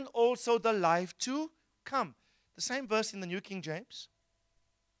and also the life to come. The same verse in the New King James.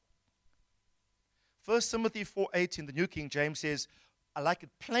 1 Timothy 4:8 in the New King James says, I like it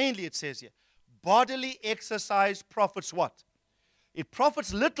plainly, it says here, bodily exercise profits what? It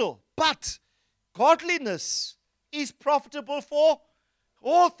profits little, but godliness is profitable for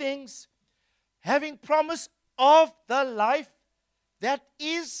all things, having promise of the life that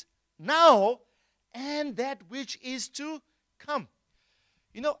is now and that which is to come.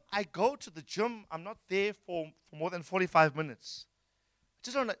 You know, I go to the gym, I'm not there for more than 45 minutes. I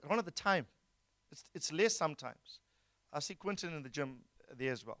just don't have the time. It's less sometimes. I see Quentin in the gym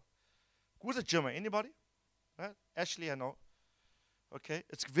there as well. Who's a gymmer? Anybody? Right? Ashley, I know. Okay.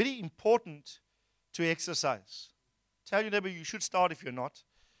 It's very important to exercise. Tell your neighbor you should start if you're not.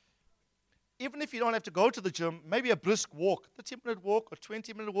 Even if you don't have to go to the gym, maybe a brisk walk, 30-minute walk or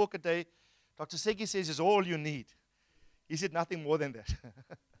 20-minute walk a day, Dr. Segi says is all you need. He said nothing more than that.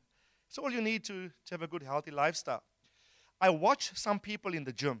 It's all you need to have a good, healthy lifestyle. I watch some people in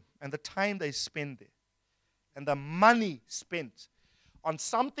the gym and the time they spend there and the money spent on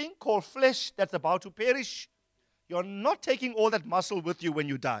something called flesh that's about to perish. You're not taking all that muscle with you when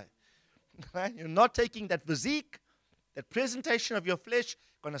you die. Right? You're not taking that physique, that presentation of your flesh,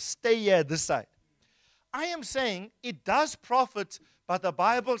 going to stay here this side. I am saying it does profit, but the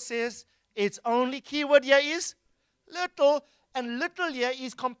Bible says its only keyword here is little, and little here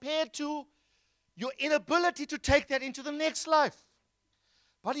is compared to your inability to take that into the next life.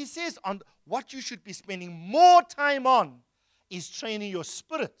 But he says on what you should be spending more time on is training your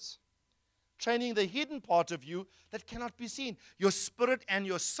spirit, training the hidden part of you that cannot be seen. Your spirit and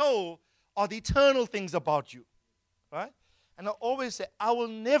your soul are the eternal things about you, right? And I always say, I will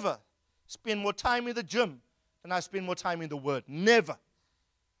never spend more time in the gym than I spend more time in the Word. Never.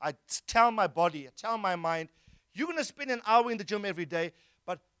 I tell my body, I tell my mind, you're going to spend an hour in the gym every day,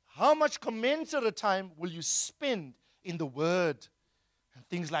 but how much commensurate time will you spend in the Word and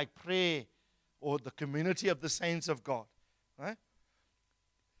things like prayer or the community of the saints of God, right?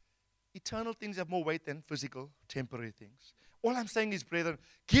 Eternal things have more weight than physical, temporary things. All I'm saying is, brethren,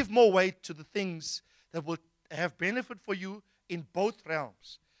 give more weight to the things that will have benefit for you in both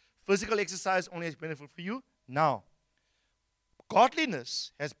realms. Physical exercise only has benefit for you now.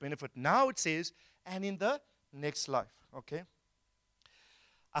 Godliness has benefit now, it says, and in the next life. Okay?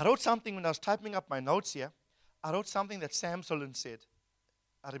 I wrote something when I was typing up my notes here. I wrote something that Sam Solon said.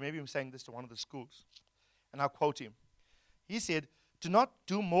 I remember him saying this to one of the schools. And I'll quote him. He said, do not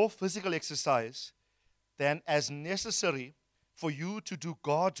do more physical exercise than as necessary for you to do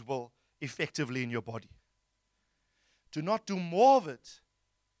God's will effectively in your body. Do not do more of it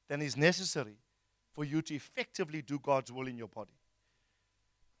than is necessary for you to effectively do God's will in your body.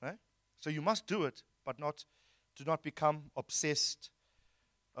 Right? So you must do it, but do not become obsessed.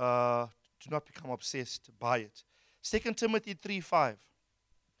 Do not become obsessed by it. 2 Timothy 3:5.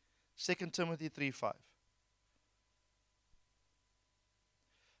 2 Timothy 3:5.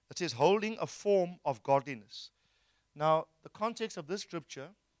 It says, holding a form of godliness. Now, the context of this scripture,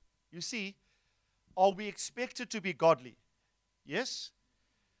 you see, are we expected to be godly? Yes.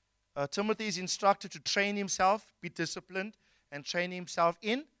 Timothy is instructed to train himself, be disciplined, and train himself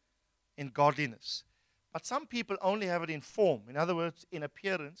in godliness. But some people only have it in form. In other words, in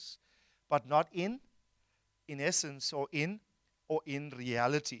appearance, but not in essence or in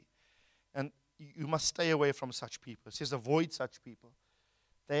reality. And you must stay away from such people. It says avoid such people.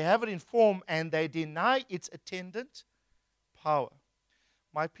 They have it in form and they deny its attendant power.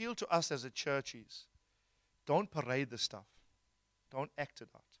 My appeal to us as a church is, don't parade the stuff. Don't act it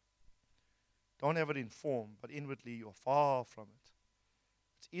out. Don't have it in form, but inwardly you're far from it.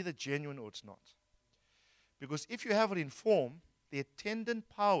 It's either genuine or it's not. Because if you have it in form, the attendant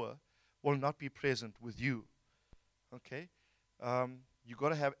power will not be present with you. Okay? You got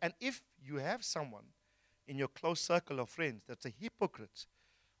to have, and if you have someone in your close circle of friends that's a hypocrite,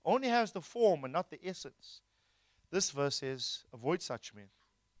 only has the form and not the essence, this verse says, avoid such men.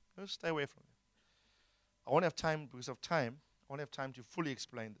 Just stay away from them. I won't have time, because of time, I won't have time to fully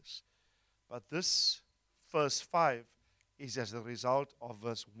explain this. But this verse 5 is as a result of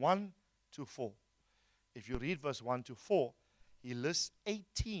verse 1 to 4. If you read verse 1 to 4, he lists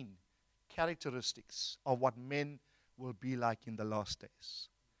 18 characteristics of what men will be like in the last days.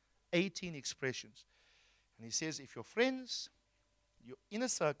 18 expressions. And he says, if your friends, your inner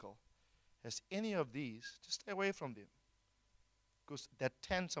circle, has any of these, just stay away from them. Because that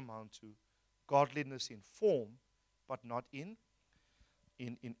tantamount to godliness in form, but not in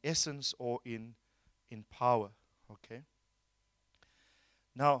essence or in power. Okay?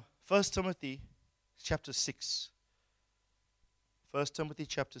 Now, 1 Timothy chapter 6. 1 Timothy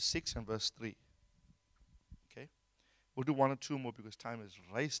chapter 6 and verse 3. Okay? We'll do one or two more because time has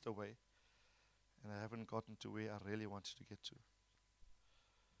raced away. And I haven't gotten to where I really wanted to get to.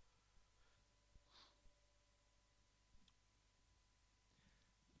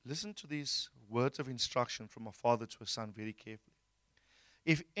 Listen to these words of instruction from a father to a son very carefully.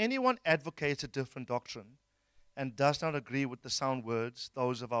 If anyone advocates a different doctrine and does not agree with the sound words,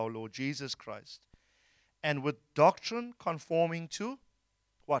 those of our Lord Jesus Christ, and with doctrine conforming to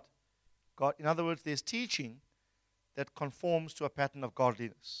what? God. In other words, there's teaching that conforms to a pattern of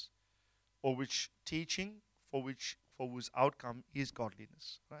godliness, or which teaching for whose outcome is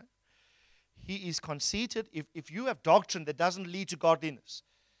godliness. Right? He is conceited. If you have doctrine that doesn't lead to godliness,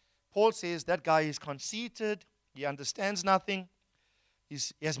 Paul says that guy is conceited, he understands nothing, he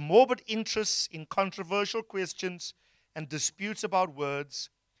has morbid interests in controversial questions and disputes about words,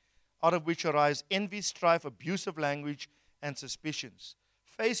 out of which arise envy, strife, abusive language, and suspicions.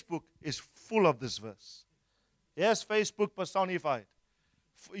 Facebook is full of this verse. Yes, Facebook personified.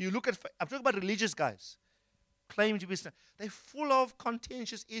 You look at, I'm talking about religious guys, claim to be, they're full of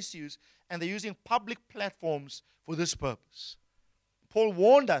contentious issues, and they're using public platforms for this purpose. Paul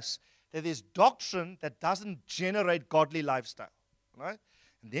warned us that there's doctrine that doesn't generate godly lifestyle. Right?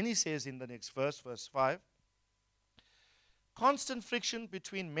 And then he says in the next verse, verse 5, constant friction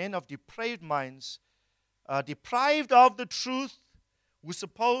between men of depraved minds, deprived of the truth, who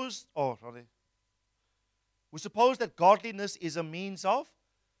suppose that godliness is a means of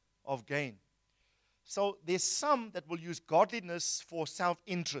gain. So there's some that will use godliness for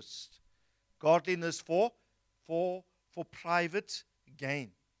self-interest, godliness for private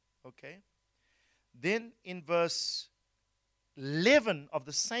gain. Okay? Then in verse 11 of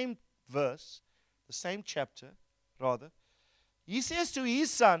the same verse, the same chapter, rather, he says to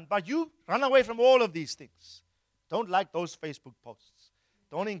his son, but you run away from all of these things. Don't like those Facebook posts.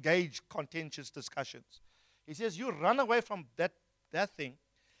 Don't engage contentious discussions. He says, you run away from that thing.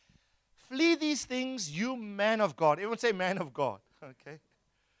 Flee these things, you man of God. Everyone say man of God. Okay?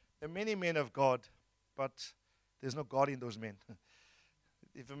 There are many men of God, but there's no God in those men.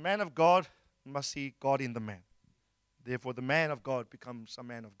 If a man of God, you must see God in the man. Therefore, the man of God becomes a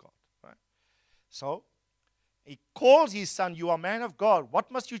man of God. Right? So, he calls his son, you are a man of God.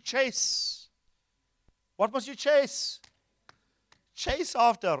 What must you chase? What must you chase? Chase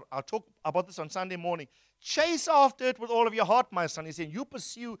after. I'll talk about this on Sunday morning. Chase after it with all of your heart, my son. He's saying, you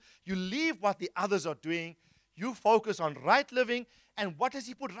pursue, you leave what the others are doing. You focus on right living. And what does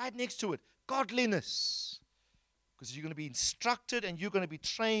he put right next to it? Godliness. Because you're going to be instructed and you're going to be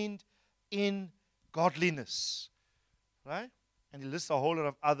trained in godliness. Right? And he lists a whole lot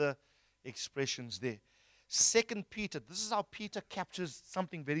of other expressions there. 2 Peter, this is how Peter captures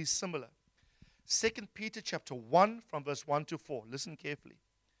something very similar. 2 Peter chapter 1 from verse 1 to 4. Listen carefully.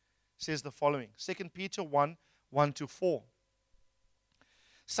 It says the following. 2 Peter 1, 1 to 4.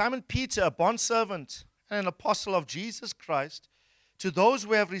 Simon Peter, a bondservant and an apostle of Jesus Christ, to those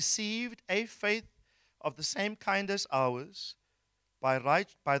who have received a faith of the same kind as ours, by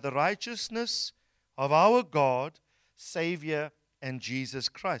the righteousness of our God, Savior and Jesus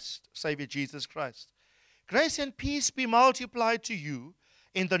Christ. Savior Jesus Christ. Grace and peace be multiplied to you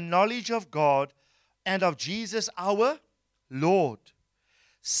in the knowledge of God and of Jesus our Lord,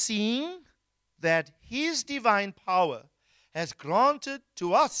 seeing that his divine power has granted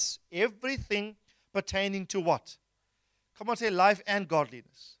to us everything pertaining to what? Come on, say life and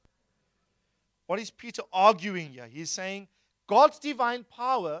godliness. What is Peter arguing here? He's saying, God's divine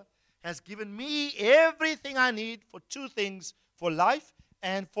power has given me everything I need for two things, for life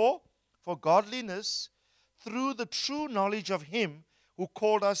and for godliness, through the true knowledge of him who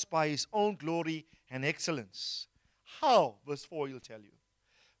called us by his own glory and excellence. How? Verse 4 he'll tell you.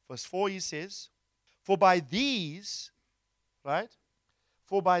 Verse 4 he says, for by these, right?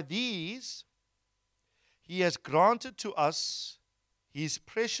 For by these he has granted to us his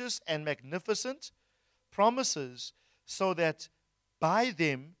precious and magnificent promises, so that by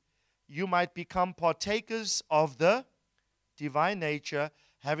them you might become partakers of the divine nature,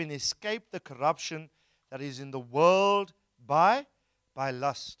 having escaped the corruption that is in the world by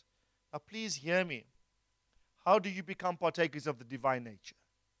lust. Now please hear me. How do you become partakers of the divine nature?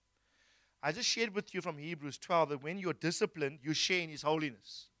 I just shared with you from Hebrews 12 that when you're disciplined, you share in His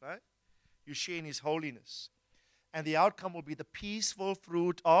holiness, right? You share in His holiness. And the outcome will be the peaceful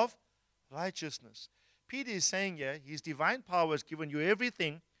fruit of righteousness. Peter is saying here, His divine power has given you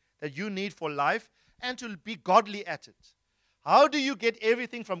everything that you need for life and to be godly at it. How do you get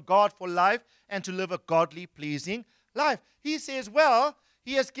everything from God for life and to live a godly, pleasing life? He says, well,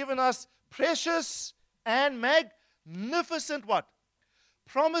 He has given us precious and magnificent what?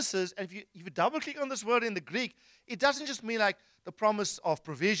 Promises. And if you double click on this word in the Greek, it doesn't just mean like the promise of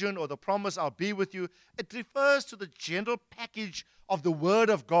provision or the promise I'll be with you. It refers to the general package of the Word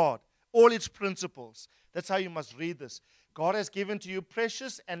of God, all its principles. That's how you must read this. God has given to you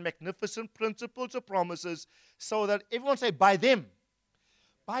precious and magnificent principles or promises so that everyone say, by them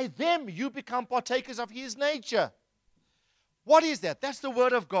you become partakers of His nature. What is that? That's the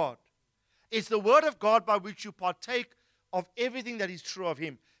Word of God. It's the Word of God by which you partake of everything that is true of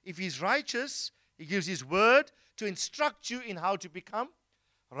Him. If He's righteous, He gives His Word to instruct you in how to become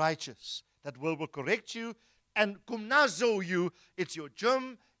righteous. That Word will correct you and kumnazo you. It's your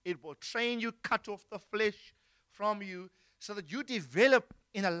gym. It will train you, cut off the flesh from you so that you develop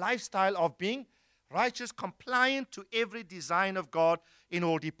in a lifestyle of being righteous, compliant to every design of God in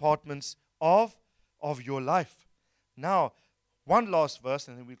all departments of your life. Now, one last verse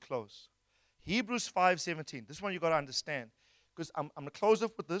and then we'll close. Hebrews 5:17. This one you got to understand. Because I'm going to close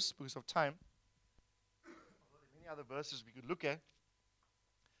off with this because of time. There are many other verses we could look at.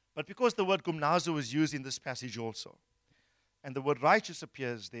 But because the word gumnazo is used in this passage also, and the word righteous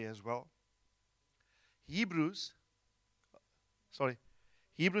appears there as well, Hebrews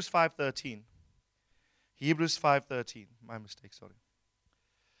 5:13. Hebrews 5:13. My mistake, sorry.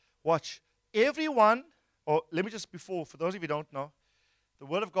 Watch. Everyone, or let me just before, for those of you who don't know, the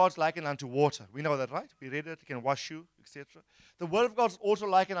Word of God is likened unto water. We know that, right? We read it. It can wash you, etc. The Word of God is also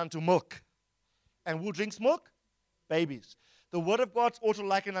likened unto milk. And who drinks milk? Babies. The Word of God is also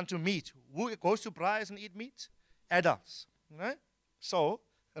likened unto meat. Who goes to braais and eat meat? Adults. Right? So,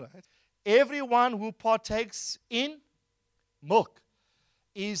 right, everyone who partakes in milk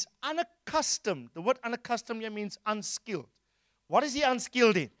is unaccustomed. The word unaccustomed here means unskilled. What is he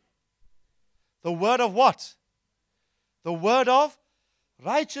unskilled in? The word of what? The word of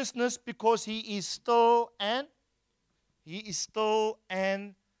righteousness, because he is still an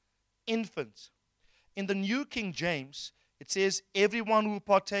infant. In the New King James, it says, everyone who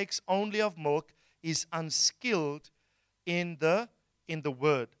partakes only of milk is unskilled in the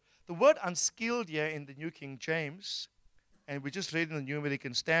word. The word unskilled here in the New King James, and we just read in the New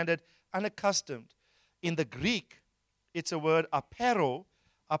American Standard, unaccustomed. In the Greek, it's a word apero.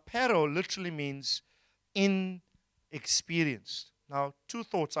 Apero literally means inexperienced. Now, two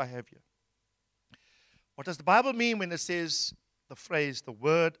thoughts I have here. What does the Bible mean when it says the phrase, the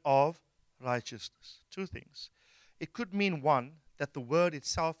word of righteousness? Two things. It could mean, one, that the word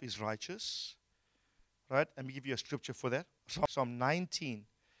itself is righteous. Right? Let me give you a scripture for that. Psalm 19,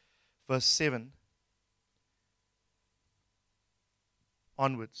 verse 7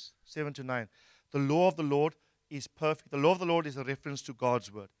 onwards, 7 to 9. The law of the Lord is perfect. The law of the Lord is a reference to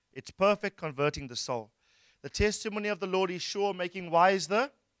God's word. It's perfect, converting the soul. The testimony of the Lord is sure, making wise the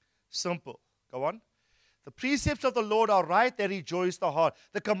simple. Go on. The precepts of the Lord are right, they rejoice the heart.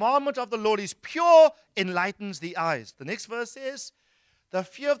 The commandment of the Lord is pure, enlightens the eyes. The next verse says, the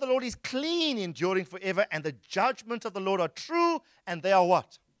fear of the Lord is clean, enduring forever, and the judgments of the Lord are true, and they are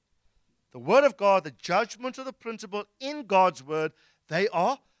what? The word of God, the judgment of the principle in God's word, they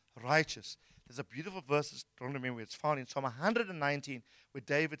are righteous. There's a beautiful verse, I don't remember where it's found, in Psalm 119, where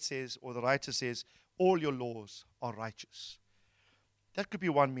David says, or the writer says, all your laws are righteous. That could be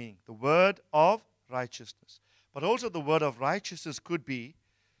one meaning, the word of righteousness. But also the word of righteousness could be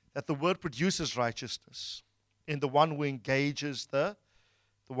that the word produces righteousness in the one who engages the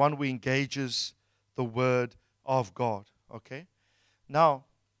word of God. Okay? Now,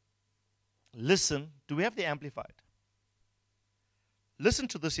 listen. Do we have the Amplified? Listen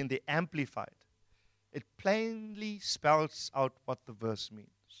to this in the Amplified. It plainly spells out what the verse means.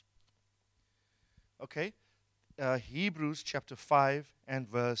 Okay? Hebrews chapter 5 and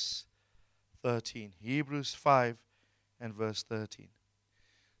verse 13. Hebrews 5 and verse 13.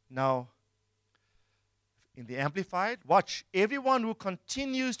 Now, in the Amplified, watch. Everyone who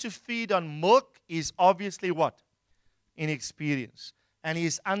continues to feed on milk is obviously what? Inexperienced. And he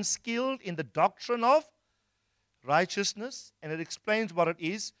is unskilled in the doctrine of righteousness. And it explains what it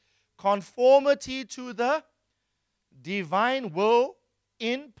is. Conformity to the divine will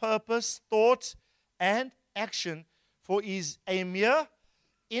in purpose, thought, and action. For he is a mere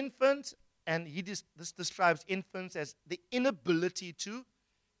infant, and this describes infants as the inability to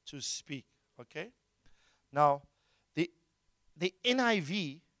to speak. Okay? Now, the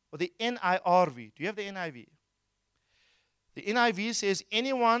NIV or the NIRV, do you have the NIV? The NIV says,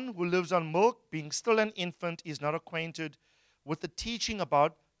 anyone who lives on milk, being still an infant, is not acquainted with the teaching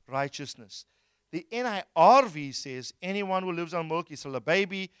about righteousness. The NIRV says, anyone who lives on milk is still a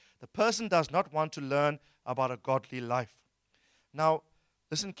baby. The person does not want to learn about a godly life. Now,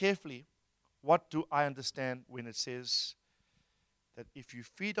 listen carefully. What do I understand when it says that if you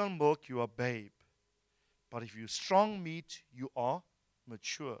feed on milk, you are babe, but if you strong meat, you are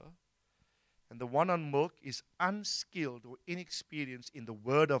mature? And the one on milk is unskilled or inexperienced in the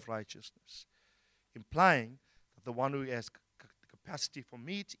word of righteousness, implying that the one who has capacity for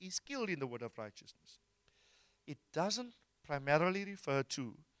meat is skilled in the word of righteousness. It doesn't primarily refer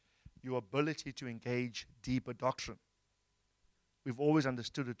to your ability to engage deeper doctrine. We've always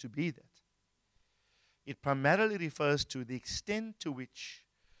understood it to be that. It primarily refers to the extent to which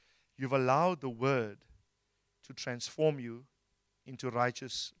you've allowed the word to transform you into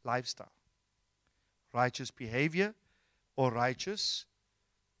righteous lifestyle, righteous behavior, or righteous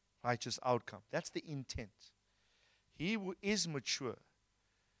outcome. That's the intent. He who is mature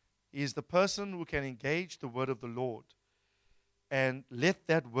is the person who can engage the word of the Lord and let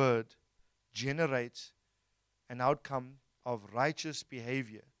that word generate an outcome of righteous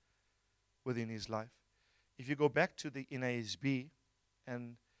behavior within his life. If you go back to the NASB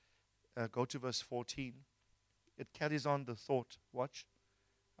and go to verse 14, it carries on the thought. Watch.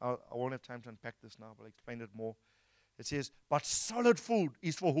 I won't have time to unpack this now, but I'll explain it more. It says, but solid food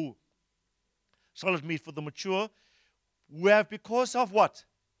is for who? Solid meat for the mature, who have, because of what?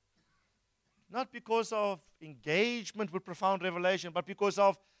 Not because of engagement with profound revelation, but because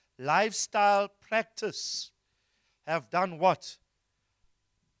of lifestyle practice, have done what?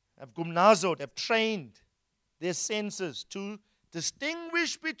 Have gymnazoed, have trained their senses to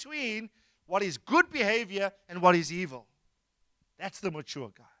distinguish between what is good behavior and what is evil. That's the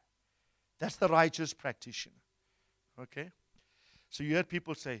mature guy. That's the righteous practitioner. Okay? So you heard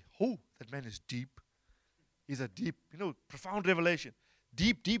people say, oh, that man is deep. He's a deep, profound revelation.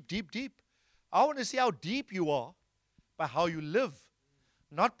 Deep, deep, deep, deep. I want to see how deep you are by how you live,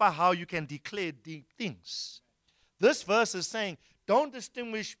 not by how you can declare deep things. This verse is saying, don't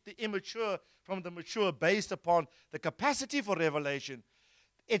distinguish the immature from the mature based upon the capacity for revelation.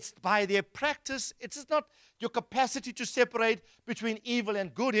 It's by their practice. It's not your capacity to separate between evil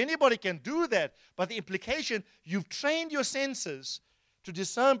and good. Anybody can do that. But the implication, you've trained your senses to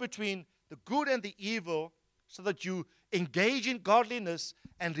discern between the good and the evil so that you engage in godliness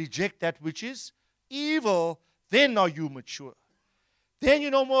and reject that which is evil. Then are you mature. Then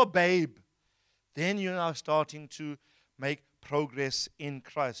you're no more a babe. Then you're now starting to make progress in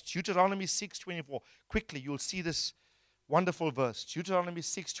Christ. Deuteronomy 6:24. Quickly, you'll see this wonderful verse. Deuteronomy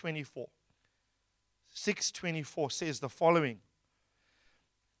 6:24. 6:24 says the following.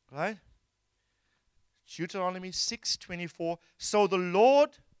 Right? Deuteronomy 6:24. So the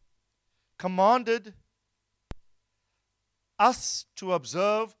Lord commanded us to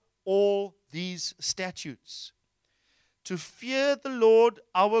observe all these statutes, to fear the Lord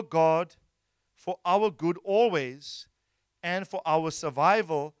our God for our good always, and for our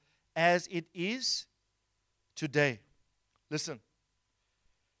survival as it is today. Listen.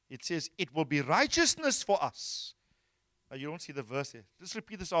 It says, it will be righteousness for us. Now, you don't see the verse here. Just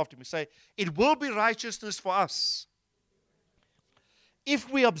repeat this after me. Say, it will be righteousness for us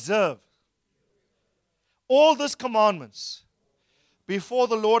if we observe all these commandments before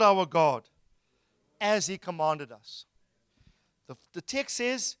the Lord our God as He commanded us. The text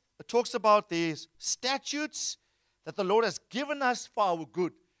says, it talks about these statutes that the Lord has given us for our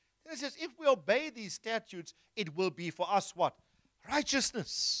good. And it says, if we obey these statutes, it will be for us what?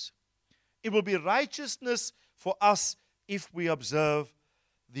 Righteousness. It will be righteousness for us if we observe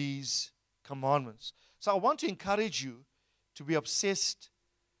these commandments. So I want to encourage you to be obsessed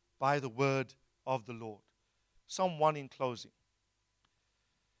by the word of the Lord. Psalm 1 in closing.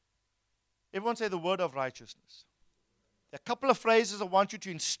 Everyone say the word of righteousness. There are a couple of phrases I want you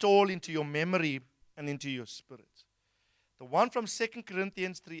to install into your memory and into your spirit. The one from 2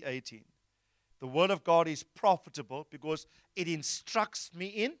 Corinthians 3:18. The word of God is profitable because it instructs me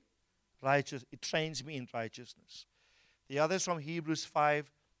in righteousness. It trains me in righteousness. The other is from Hebrews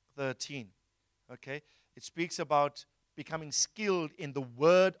 5:13. Okay? It speaks about becoming skilled in the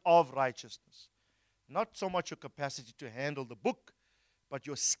word of righteousness. Not so much your capacity to handle the book, but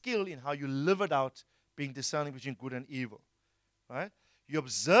your skill in how you live it out, being discerning between good and evil. Right? You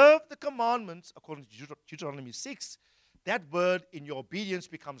observe the commandments according to Deuteronomy 6. That word in your obedience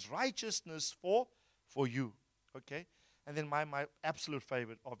becomes righteousness for you. Okay? And then my absolute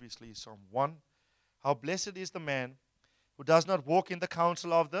favorite, obviously, is Psalm 1. How blessed is the man who does not walk in the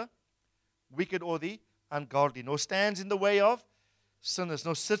counsel of the wicked or the ungodly, nor stands in the way of sinners,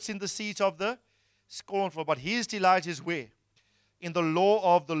 nor sits in the seat of the scornful. But his delight is where? In the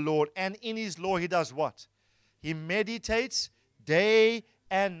law of the Lord. And in his law he does what? He meditates day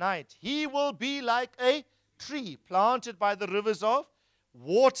and night. He will be like a tree planted by the rivers of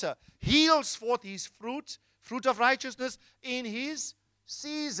water. He yields forth his fruit of righteousness in his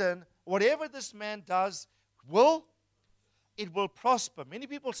season. Whatever this man does, it will prosper. Many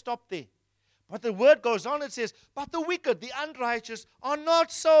people stop there. But the word goes on, it says, but the wicked, the unrighteous, are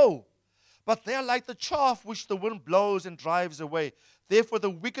not so. But they are like the chaff which the wind blows and drives away. Therefore the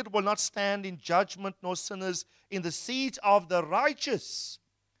wicked will not stand in judgment, nor sinners in the seat of the righteous.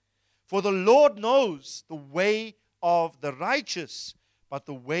 For the Lord knows the way of the righteous, but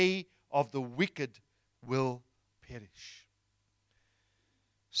the way of the wicked will perish.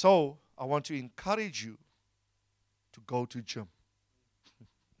 So, I want to encourage you to go to gym.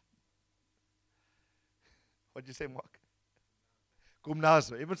 What did you say, Mark?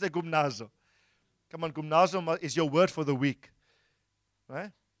 Gumnazo. Everyone say gumnazo. Come on, gumnazo is your word for the week.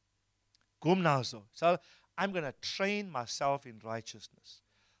 Right? Gumnazo. So, I'm going to train myself in righteousness.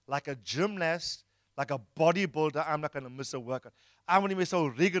 Like a gymnast, like a bodybuilder, I'm not going to miss a workout. I'm going to be so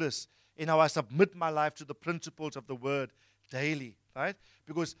rigorous in how I submit my life to the principles of the word daily, right?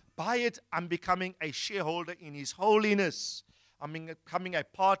 Because by it, I'm becoming a shareholder in his holiness. I'm becoming a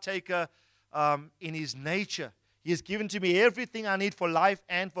partaker in his nature. He has given to me everything I need for life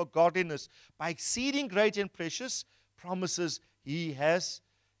and for godliness. By exceeding great and precious promises he has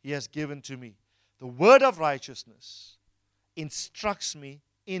given to me. The word of righteousness instructs me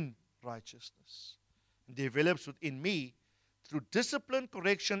in righteousness. And develops within me through discipline,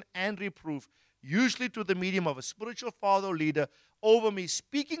 correction, and reproof, usually through the medium of a spiritual father or leader over me.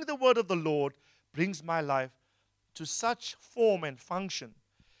 Speaking the word of the Lord brings my life to such form and function.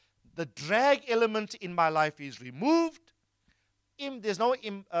 The drag element in my life is removed. There's no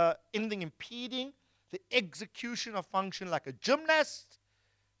anything impeding the execution of function like a gymnast.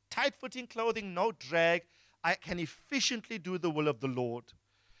 Tight-fitting clothing, no drag. I can efficiently do the will of the Lord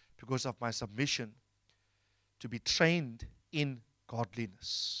because of my submission to be trained in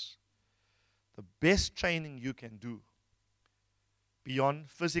godliness. The best training you can do beyond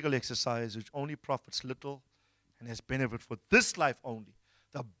physical exercise, which only profits little and has benefit for this life only,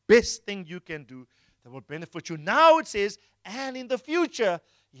 the best thing you can do that will benefit you now, it says, and in the future,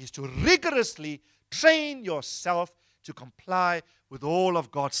 is to rigorously train yourself to comply with all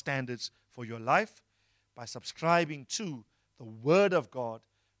of God's standards for your life by subscribing to the Word of God,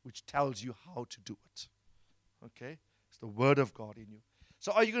 which tells you how to do it. Okay? It's the Word of God in you.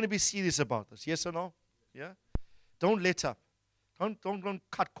 So are you going to be serious about this? Yes or no? Yeah? Don't let up. Don't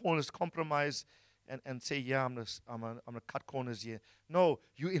cut corners, compromise, and say, yeah, I'm going to cut corners here. No,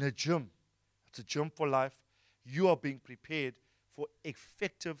 you're in a gym. It's a gym for life. You are being prepared for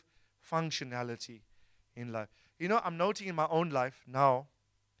effective functionality in life. You know, I'm noting in my own life now,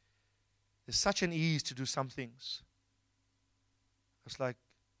 there's such an ease to do some things. It's like,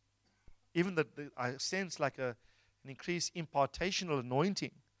 even I sense like an increased impartational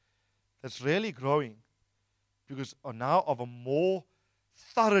anointing that's really growing because now of a more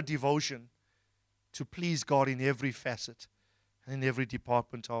thorough devotion to please God in every facet and in every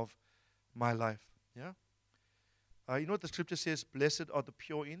department of my life. Yeah? You know what the scripture says? Blessed are the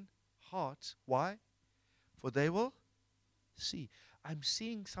pure in heart. Why? For they will see. I'm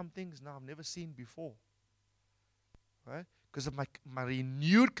seeing some things now I've never seen before. Right? Because of my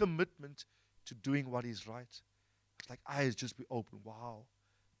renewed commitment to doing what is right. It's like eyes just be open. Wow,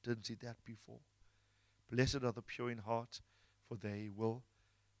 didn't see that before. Blessed are the pure in heart, for they will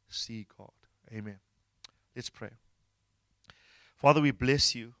see God. Amen. Let's pray. Father, we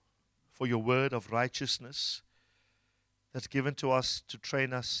bless you for your word of righteousness that's given to us to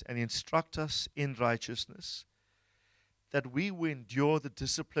train us and instruct us in righteousness, that we will endure the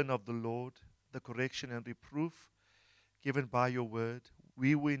discipline of the Lord, the correction and reproof given by your word.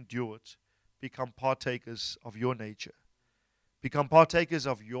 We will endure it, become partakers of your nature, become partakers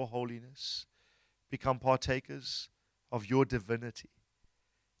of your holiness, become partakers of your divinity.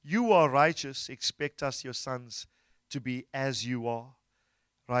 You are righteous. Expect us, your sons, to be as you are,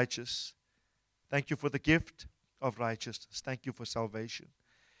 righteous. Thank you for the gift of righteousness. Thank you for salvation.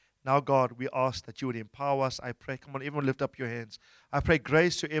 Now, God, we ask that you would empower us. I pray, come on, everyone lift up your hands. I pray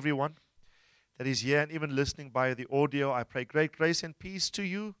grace to everyone that is here and even listening by the audio. I pray great grace and peace to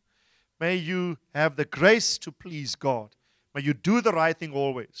you. May you have the grace to please God. May you do the right thing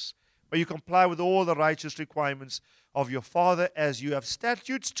always. May you comply with all the righteous requirements of your Father as you have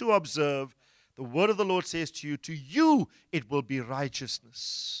statutes to observe. The word of the Lord says to you it will be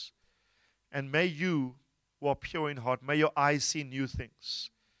righteousness. And may you, who are pure in heart, may your eyes see new things.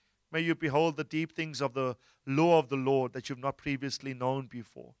 May you behold the deep things of the law of the Lord that you've not previously known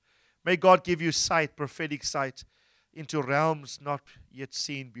before. May God give you sight, prophetic sight, into realms not yet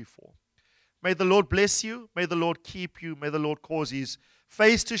seen before. May the Lord bless you. May the Lord keep you. May the Lord cause His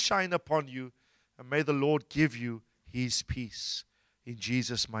face to shine upon you. And may the Lord give you His peace. In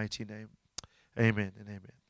Jesus' mighty name. Amen and amen.